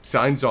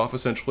signs off,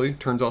 essentially,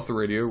 turns off the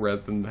radio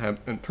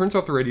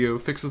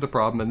fixes the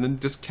problem, and then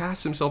just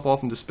casts himself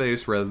off into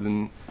space rather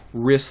than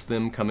risk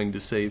them coming to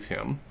save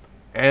him.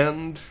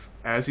 And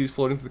as he's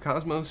floating through the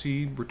cosmos,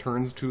 he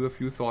returns to a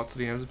few thoughts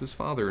that he has of his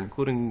father,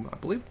 including, I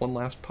believe, one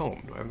last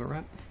poem. Do I have that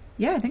right?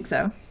 Yeah, I think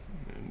so.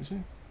 Let me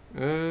see.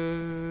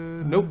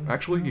 Nope.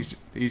 Actually,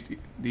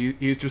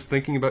 he's just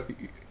thinking about.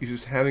 He's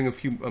just having a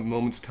few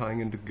moments tying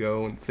into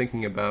Go and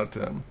thinking about,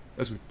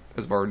 as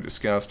I've already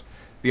discussed,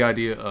 the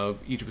idea of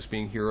each of us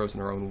being heroes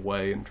in our own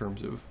way in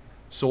terms of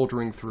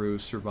soldiering through,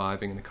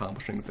 surviving, and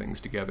accomplishing things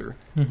together.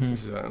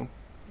 Mm-hmm.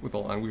 With the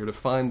line, we are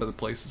defined by the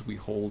places we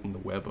hold in the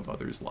web of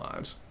others'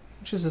 lives.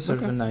 Which is a sort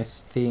of a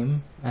nice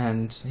theme,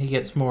 and he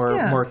gets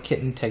more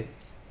kitten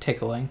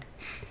tickling.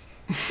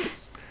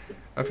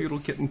 A few little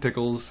kitten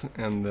tickles,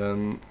 and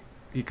then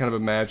he kind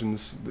of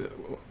imagines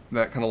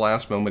that kind of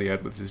last moment he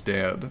had with his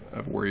dad,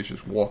 of where he's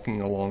just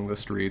walking along the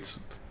streets,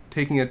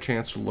 taking a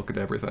chance to look at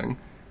everything,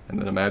 and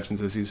then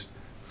imagines as he's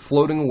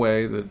floating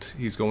away that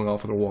he's going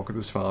off on a walk with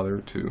his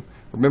father to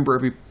remember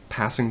every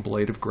passing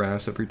blade of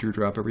grass, every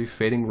dewdrop, every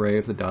fading ray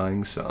of the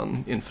dying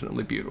sun,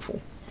 infinitely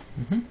beautiful.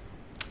 Mm-hmm.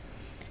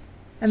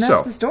 And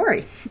that's the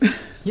story.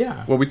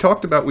 Yeah. Well, we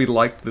talked about we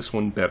liked this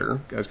one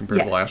better as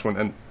compared to the last one.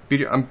 And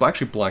BJ, I'm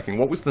actually blanking.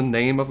 What was the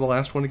name of the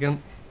last one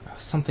again?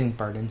 Something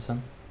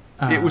burdensome.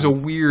 It was a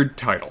weird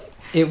title.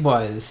 It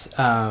was.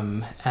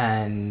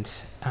 And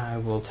I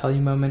will tell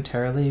you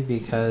momentarily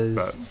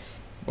because...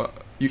 Well,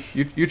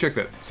 you check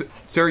that.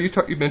 Sarah,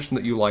 you mentioned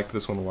that you liked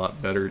this one a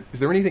lot better. Is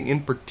there anything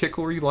in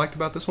particular you liked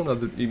about this one?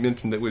 Other you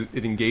mentioned that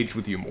it engaged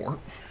with you more.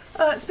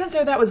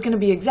 Spencer, that was going to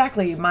be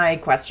exactly my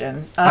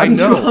question. I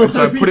know, and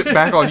so I put it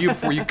back on you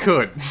before you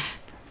could.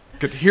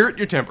 Could hear it in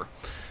your temper.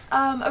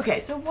 Okay,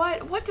 so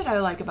what did I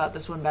like about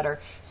this one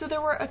better? So there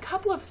were a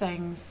couple of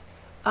things,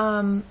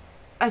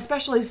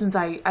 especially since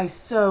I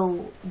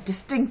so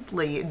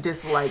distinctly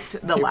disliked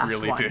the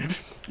last one. Did.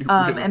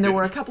 And there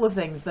were a couple of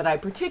things that I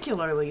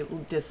particularly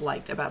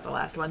disliked about the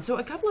last one. So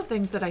a couple of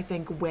things that I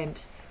think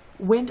went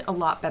a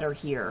lot better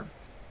here.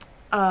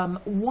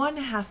 One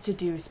has to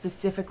do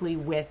specifically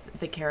with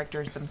the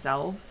characters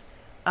themselves.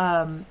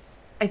 I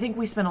think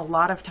we spent a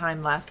lot of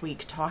time last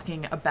week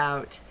talking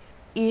about,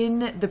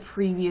 in the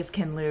previous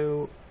Ken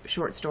Liu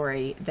short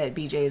story that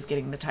BJ is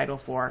getting the title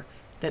for,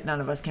 that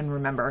none of us can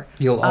remember.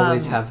 You'll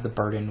always have the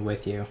burden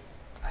with you.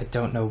 I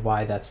don't know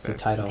why that's the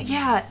title.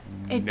 Yeah,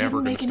 it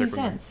didn't make any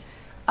sense.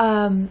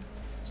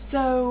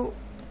 So...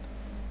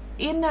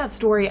 in that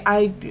story,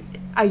 I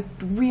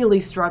really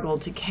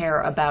struggled to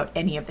care about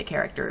any of the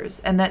characters,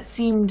 and that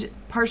seemed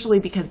partially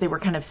because they were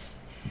kind of,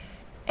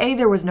 A,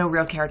 there was no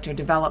real character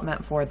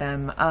development for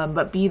them,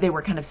 but B, they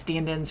were kind of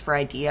stand-ins for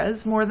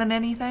ideas more than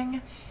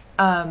anything.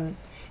 And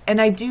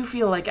I do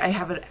feel like I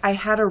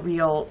had a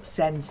real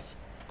sense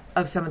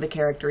of some of the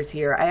characters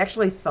here. I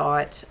actually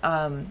thought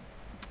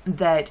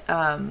that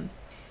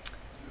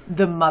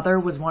the mother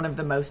was one of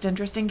the most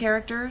interesting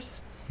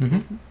characters.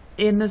 Mm-hmm.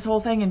 In this whole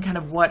thing, and kind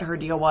of what her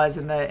deal was,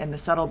 and the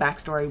subtle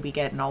backstory we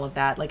get and all of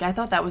that. Like, I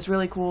thought that was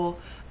really cool.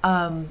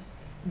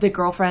 the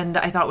girlfriend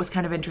I thought was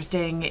kind of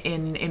interesting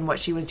in what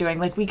she was doing.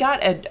 Like, we got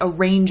a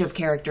range of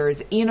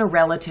characters in a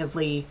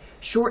relatively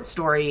short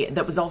story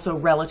that was also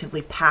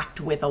relatively packed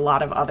with a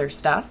lot of other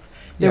stuff.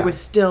 There was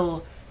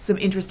still some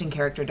interesting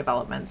character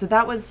development. So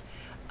that was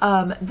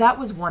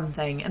one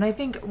thing. And I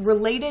think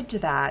related to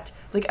that,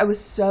 like, I was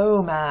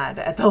so mad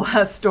at the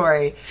last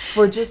story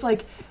for just,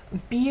 like,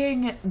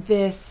 being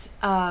this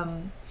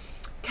kind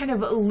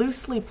of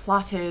loosely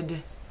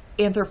plotted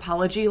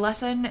anthropology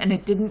lesson, and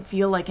it didn't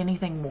feel like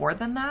anything more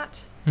than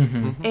that.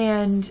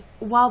 And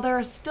while there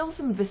are still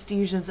some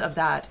vestiges of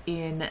that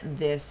in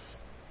this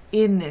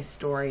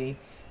story,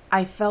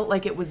 I felt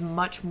like it was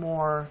much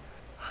more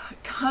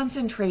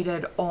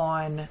concentrated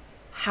on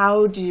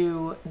how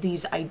do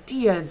these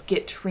ideas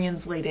get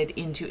translated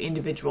into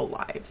individual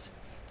lives,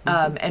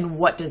 and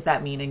what does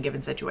that mean in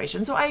given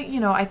situations. So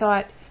I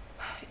thought,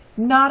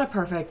 not a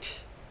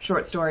perfect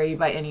short story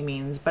by any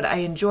means, but I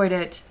enjoyed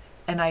it.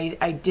 And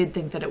I did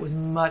think that it was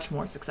much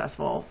more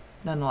successful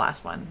than the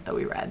last one that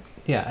we read.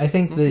 Yeah, I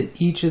think that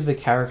each of the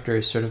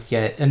characters sort of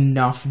get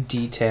enough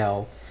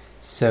detail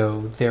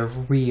so they're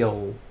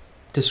real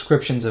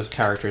descriptions of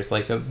characters,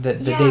 like that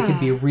they could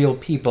be real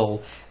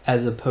people,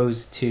 as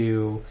opposed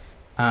to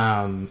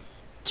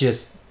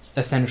just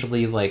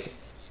essentially like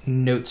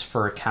notes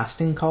for a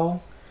casting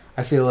call.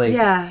 I feel like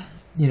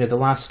the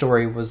last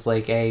story was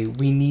like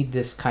we need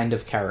this kind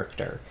of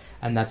character,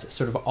 and that's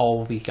sort of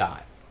all we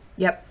got.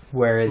 Yep.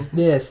 Whereas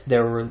this,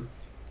 there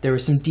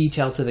was some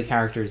detail to the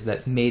characters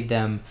that made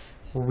them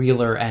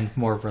realer and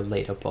more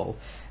relatable.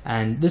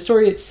 And the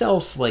story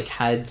itself, like,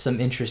 had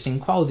some interesting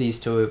qualities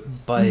to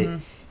it,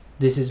 but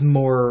this is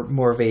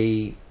more of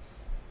a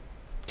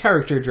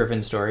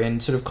character-driven story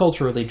and sort of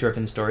culturally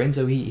driven story. And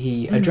so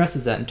he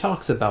addresses that and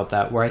talks about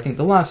that, where I think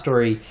the last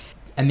story,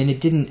 I mean,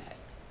 it didn't...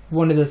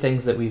 One of the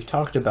things that we've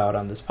talked about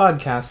on this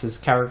podcast is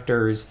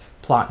characters,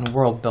 plot, and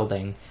world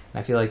building.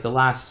 And I feel like the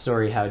last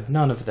story had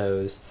none of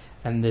those.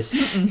 And this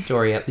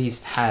story at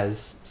least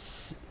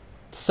has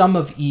some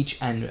of each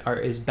and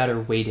is better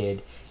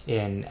weighted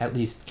in at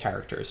least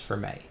characters for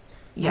me.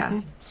 Yeah.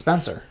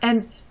 Spencer.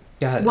 And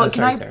go ahead. Well,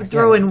 can I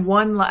throw in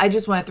one... I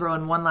just want to throw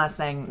in one last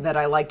thing that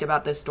I liked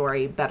about this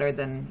story better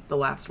than the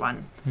last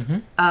one,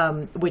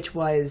 which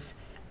was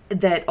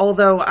that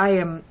although I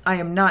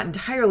am not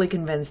entirely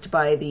convinced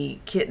by the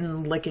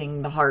kitten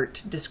licking the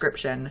heart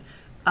description,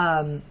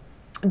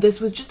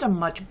 this was just a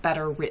much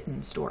better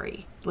written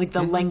story. Like,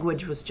 the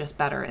language was just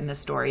better in this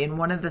story. And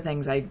one of the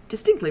things I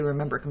distinctly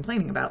remember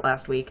complaining about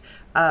last week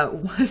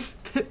was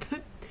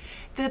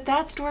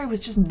that story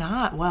was just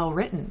not well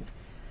written.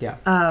 Yeah.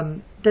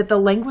 That the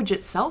language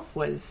itself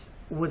was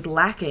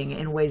lacking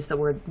in ways that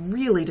were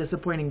really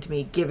disappointing to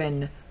me,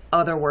 given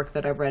other work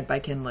that I've read by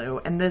Ken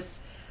Liu. And this,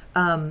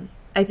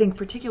 I think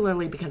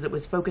particularly because it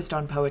was focused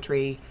on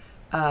poetry,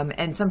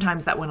 and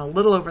sometimes that went a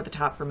little over the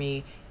top for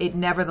me, it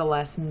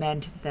nevertheless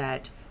meant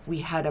that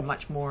we had a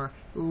much more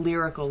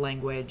lyrical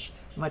language,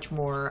 much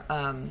more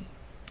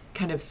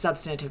kind of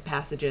substantive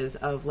passages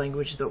of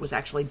language that was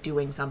actually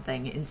doing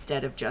something,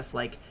 instead of just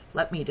like,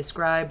 let me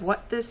describe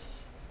what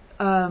this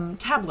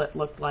tablet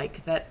looked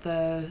like that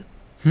the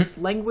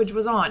language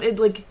was on. It,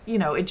 like,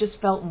 it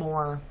just felt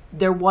more,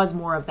 there was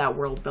more of that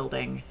world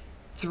building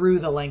through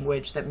the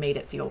language that made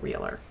it feel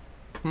realer.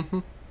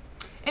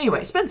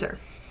 Anyway, Spencer.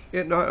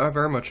 Yeah, no, I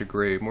very much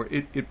agree.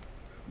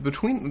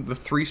 Between the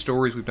three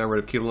stories we've now read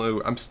of Ken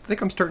Liu, I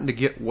think I'm starting to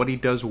get what he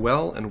does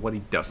well and what he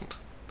doesn't.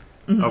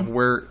 Of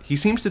where he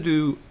seems to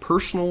do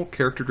personal,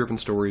 character-driven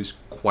stories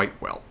quite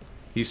well.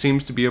 He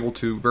seems to be able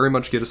to very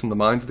much get us in the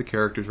minds of the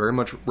characters, very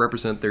much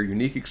represent their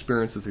unique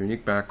experiences, their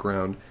unique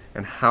background,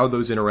 and how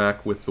those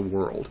interact with the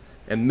world,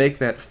 and make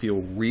that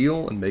feel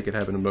real and make it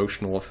have an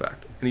emotional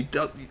effect. And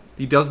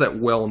he does that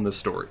well in this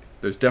story.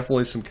 There's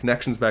definitely some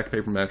connections back to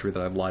Paper Mastery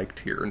that I liked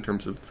here in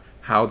terms of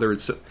how they're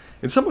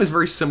in some ways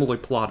very similarly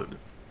plotted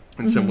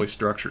and similarly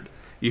structured,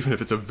 even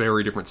if it's a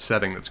very different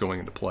setting that's going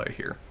into play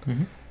here.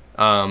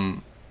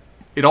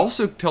 It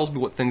also tells me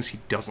what things he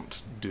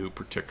doesn't do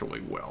particularly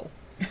well.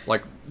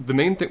 Like, the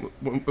main thing,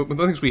 one of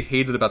the things we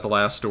hated about the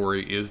last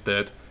story is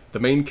that the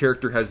main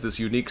character has this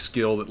unique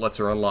skill that lets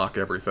her unlock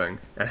everything,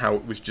 and how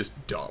it was just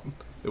dumb.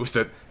 It was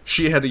that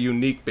she had a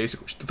unique,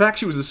 basically, the fact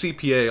she was a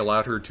CPA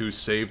allowed her to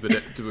save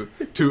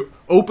to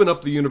open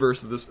up the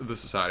universe of the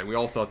society, and we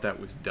all thought that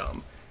was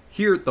dumb.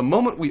 Here, the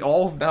moment we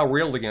all have now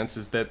railed against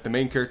is that the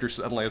main character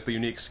suddenly has the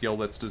unique skill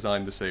that's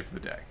designed to save the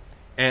day.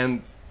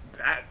 And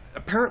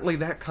apparently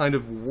that kind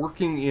of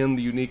working in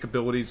the unique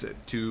abilities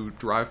to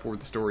drive forward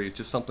the story is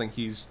just something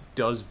he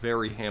does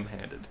very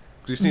ham-handed.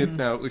 We've seen it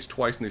now at least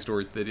twice in these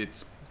stories that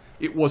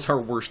it was our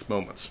worst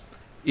moments.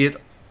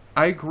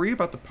 I agree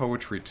about the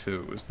poetry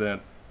too, is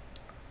that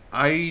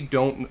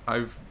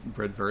I've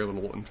read very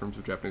little in terms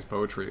of Japanese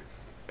poetry.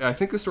 I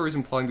think the story is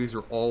implying these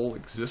are all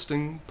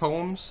existing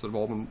poems that have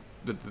all been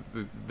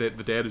that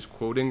the dad is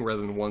quoting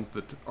rather than ones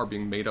that are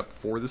being made up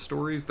for the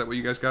story. Is that what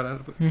you guys got out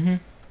of it?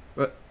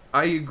 But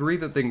I agree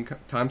that they can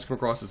times come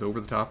across as over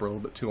the top or a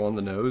little bit too on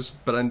the nose,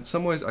 but in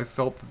some ways I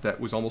felt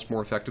that was almost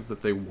more effective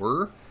that they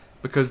were,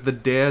 because the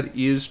dad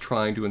is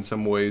trying to in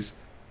some ways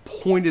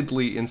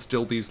pointedly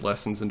instill these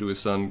lessons into his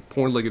son,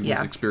 pointedly give him Yeah.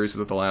 these experiences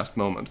at the last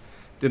moment,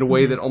 in a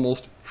way that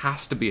almost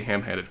has to be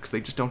ham-handed, because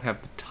they just don't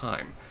have the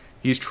time.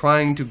 He's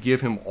trying to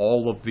give him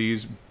all of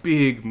these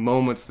big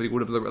moments that he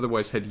would have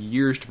otherwise had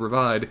years to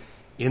provide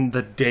in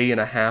the day and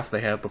a half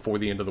they have before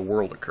the end of the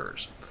world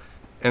occurs.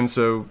 And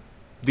so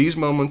these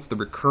moments, the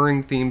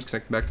recurring themes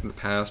connect back to the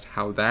past,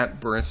 how that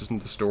branches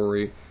into the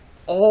story,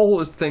 all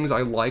the things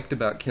I liked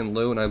about Ken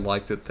Liu, and I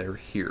like that they're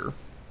here.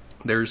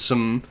 There's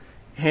some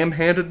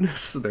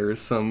ham-handedness, there's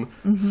some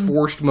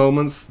forced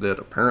moments that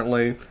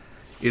apparently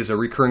is a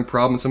recurring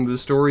problem in some of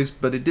his stories,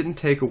 but it didn't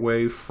take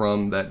away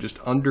from that just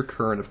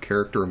undercurrent of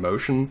character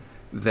emotion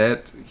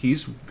that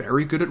he's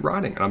very good at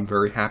writing, and I'm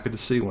very happy to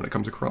see when it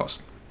comes across.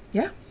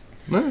 Yeah.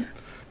 Well,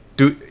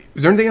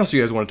 is there anything else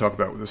you guys want to talk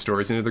about with the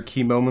stories? Any other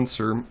key moments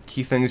or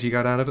key things you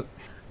got out of it?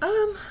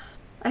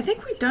 I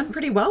think we've done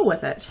pretty well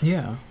with it.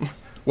 Yeah.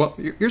 Well,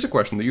 here's a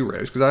question that you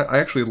raised, because I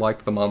actually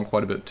liked the mom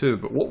quite a bit too,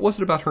 but what was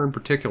it about her in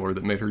particular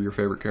that made her your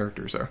favorite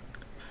character, Sarah?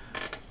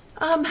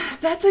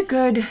 That's a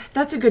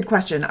good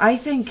question. I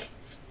think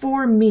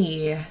for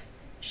me,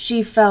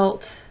 she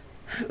felt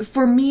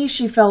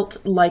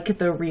like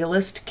the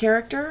realist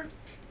character.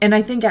 And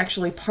I think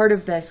actually part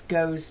of this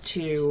goes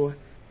to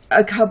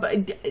some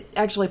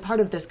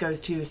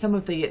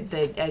of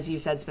the as you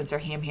said, Spencer,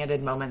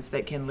 ham-handed moments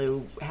that Ken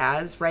Liu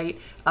has, right?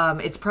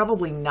 It's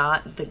probably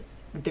not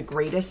the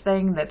greatest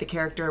thing that the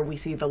character we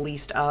see the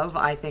least of,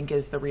 I think,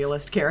 is the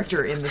realist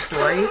character in the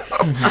story.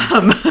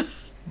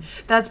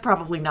 That's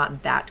probably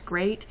not that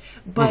great.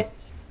 But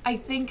I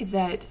think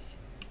that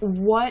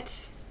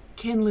what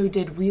Ken Liu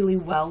did really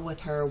well with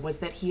her was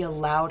that he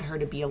allowed her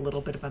to be a little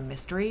bit of a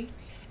mystery,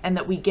 and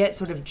that we get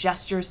sort of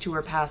gestures to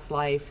her past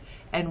life,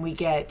 and we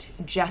get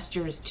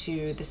gestures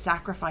to the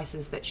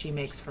sacrifices that she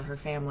makes for her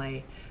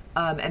family,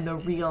 and the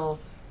real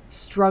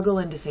struggle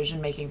and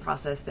decision-making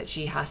process that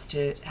she has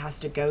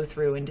to go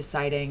through in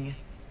deciding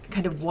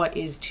kind of what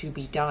is to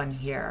be done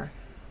here.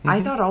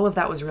 I thought all of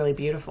that was really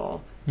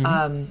beautiful.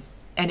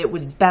 And it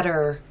was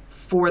better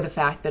for the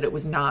fact that it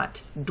was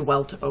not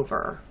dwelt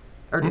over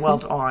or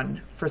dwelt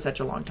on for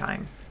such a long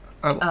time.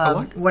 I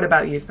like. What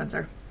about you,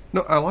 Spencer?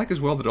 No, I like as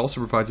well that it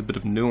also provides a bit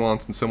of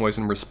nuance in some ways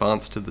in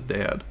response to the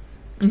dad.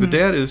 Because the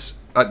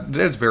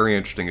dad's very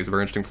interesting. He's a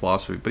very interesting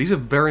philosophy, but he's a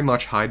very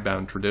much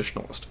hidebound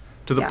traditionalist,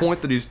 to the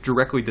point that he's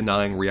directly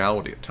denying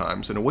reality at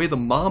times, in a way the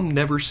mom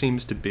never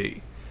seems to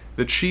be.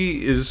 That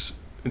she is,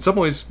 in some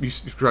ways, you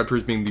described her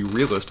as being the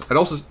realist. I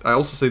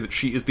also say that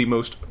she is the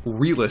most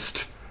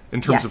realist in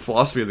terms of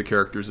philosophy of the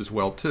characters as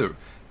well, too.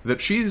 That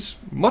she's,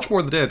 much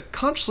more than the dad,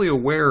 consciously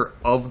aware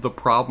of the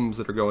problems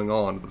that are going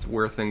on, of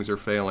where things are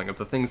failing, of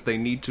the things they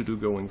need to do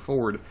going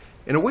forward,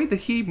 in a way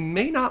that he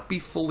may not be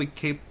fully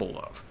capable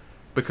of.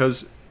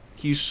 Because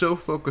he's so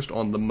focused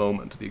on the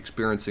moment, the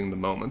experiencing the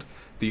moment,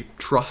 the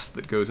trust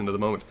that goes into the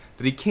moment,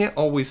 that he can't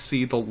always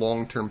see the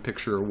long-term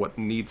picture of what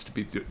needs to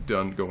be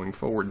done going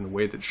forward in the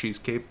way that she's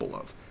capable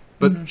of.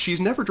 But she's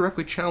never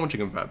directly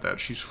challenging him about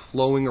that. She's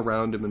flowing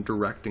around him and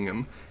directing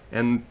him,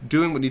 and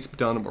doing what needs to be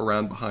done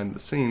around behind the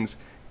scenes,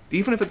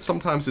 even if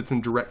sometimes it's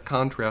in direct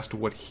contrast to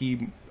what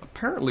he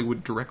apparently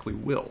would directly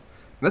will.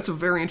 And that's a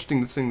very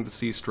interesting thing to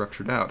see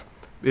structured out.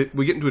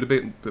 We get into a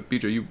debate,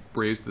 BJ, you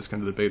raised this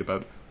kind of debate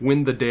about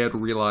when the dad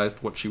realized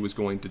what she was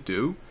going to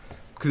do.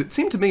 Because it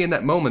seemed to me in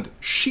that moment,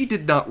 she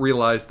did not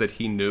realize that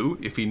he knew,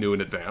 if he knew in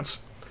advance.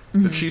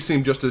 That she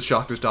seemed just as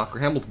shocked as Dr.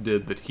 Hamilton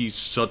did that he's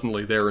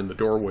suddenly there in the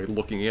doorway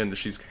looking in as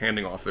she's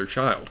handing off their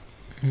child.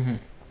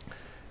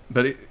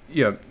 But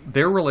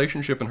their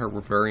relationship and her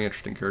were very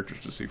interesting characters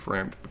to see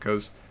framed,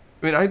 because,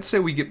 I mean, I'd say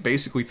we get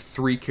basically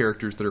 3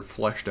 characters that are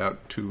fleshed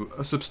out to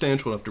a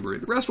substantial enough degree.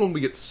 The rest of them,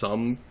 we get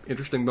some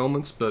interesting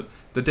moments, but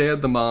the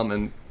dad, the mom,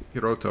 and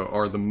Hirota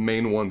are the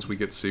main ones we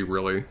get to see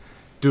really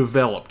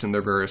developed in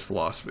their various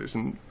philosophies.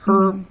 And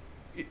her,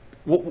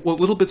 what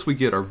little bits we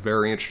get are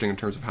very interesting in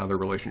terms of how their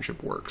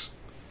relationship works.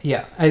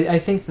 Yeah, I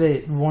think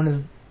that one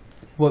of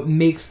what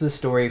makes the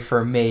story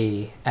for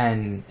me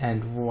and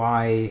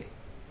why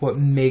what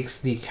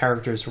makes the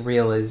characters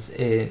real is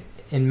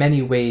in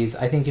many ways,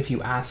 I think if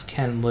you ask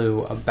Ken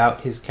Liu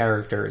about his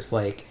characters,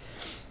 like,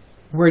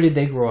 where did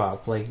they grow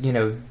up? Like,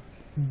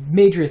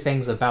 major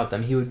things about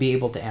them, he would be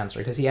able to answer,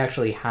 because he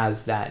actually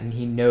has that, and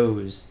he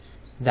knows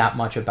that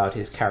much about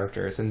his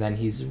characters, and then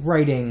he's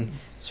writing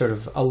sort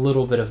of a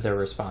little bit of their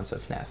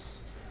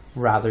responsiveness,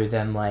 rather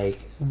than,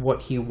 like,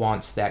 what he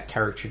wants that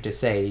character to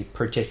say,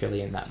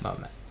 particularly in that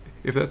moment.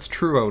 If that's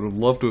true, I would have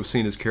loved to have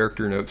seen his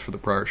character notes for the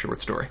prior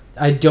short story.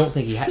 I don't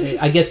think he had.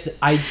 I guess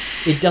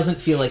it doesn't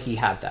feel like he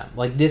had them.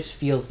 Like, this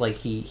feels like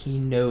he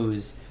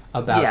knows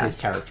about his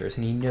characters,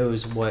 and he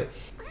knows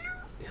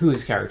who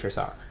his characters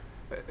are.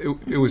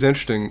 It was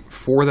interesting.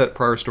 For that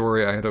prior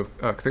story, I think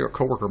a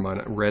coworker of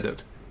mine read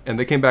it, and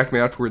they came back to me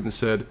afterward and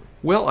said,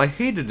 well, I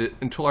hated it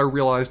until I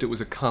realized it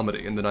was a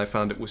comedy, and then I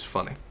found it was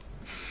funny.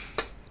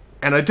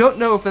 And I don't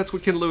know if that's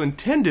what Ken Liu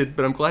intended,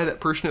 but I'm glad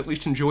that person at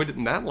least enjoyed it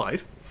in that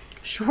light.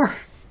 Sure.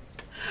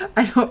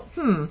 I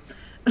don't.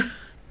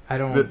 I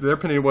don't... Their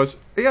opinion was,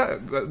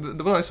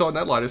 the one I saw in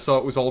that light, I saw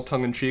it was all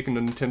tongue-in-cheek and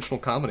an intentional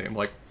comedy. I'm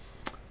like,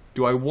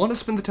 do I want to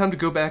spend the time to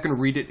go back and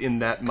read it in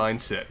that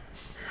mindset?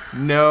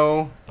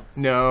 No,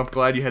 I'm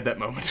glad you had that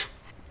moment.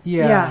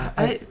 Yeah,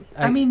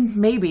 I mean,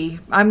 maybe.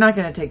 I'm not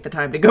going to take the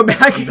time to go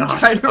back and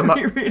try to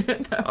reread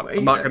it that way.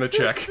 I'm not going to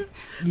check.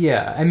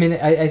 Yeah, I mean,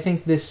 I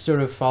think this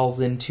sort of falls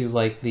into,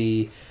 like,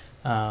 the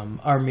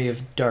Army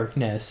of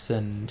Darkness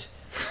and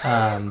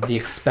the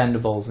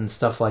Expendables and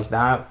stuff like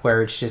that,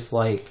 where it's just,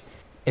 like,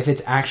 if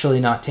it's actually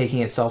not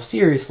taking itself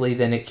seriously,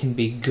 then it can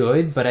be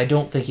good, but I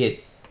don't think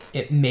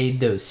it made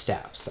those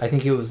steps. I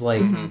think it was,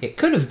 like, it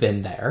could have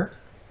been there.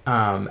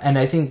 And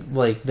I think,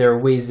 like, there are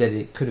ways that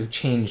it could have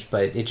changed,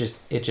 but it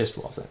just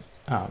wasn't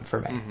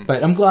for me.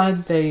 But I'm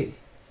glad they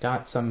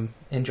got some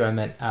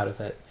enjoyment out of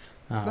it.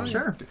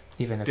 Sure.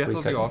 Even if Death we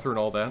of couldn't. the author and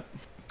all that.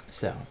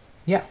 So,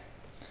 yeah.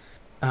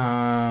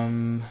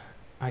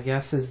 I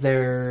guess, is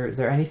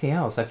there anything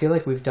else? I feel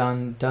like we've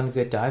done a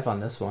good dive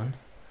on this one.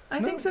 I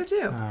think so,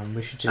 too.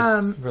 We should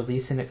just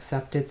release and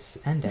accept its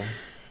ending.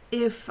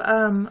 If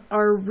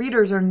our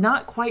readers are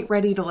not quite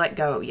ready to let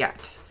go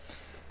yet,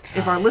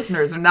 if our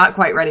listeners are not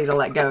quite ready to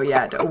let go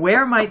yet,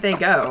 where might they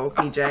go,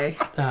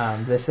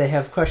 PJ? If they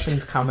have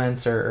questions,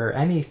 comments, or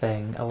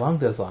anything along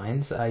those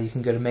lines, you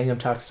can go to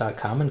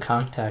mangumtalks.com and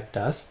contact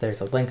us.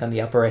 There's a link on the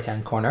upper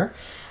right-hand corner.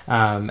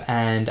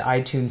 And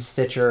iTunes,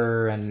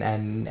 Stitcher, and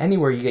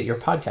anywhere you get your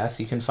podcasts,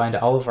 you can find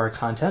all of our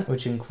content,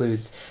 which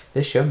includes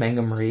this show,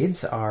 Mangum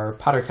Reads, our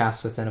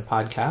Pottercast within a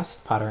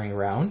podcast, Pottering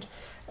Around,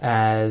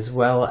 as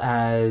well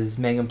as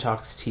Mangum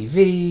Talks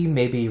TV,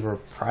 maybe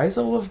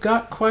Reprisal of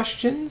Got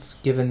Questions,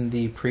 given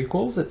the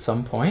prequels at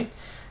some point,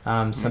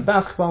 some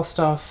basketball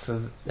stuff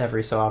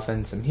every so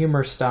often, some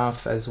humor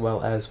stuff, as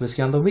well as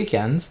Whiskey on the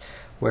Weekends,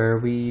 where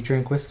we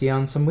drink whiskey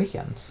on some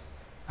weekends.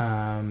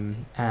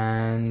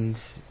 And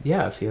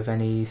yeah, if you have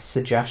any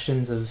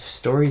suggestions of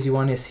stories you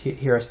want to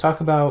hear us talk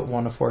about,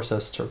 want to force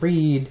us to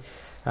read,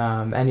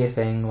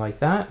 anything like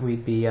that,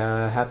 we'd be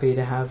happy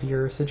to have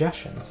your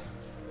suggestions.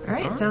 All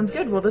right, sounds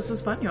good. Well, this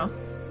was fun, y'all.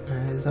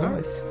 As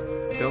always.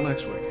 Till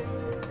next week.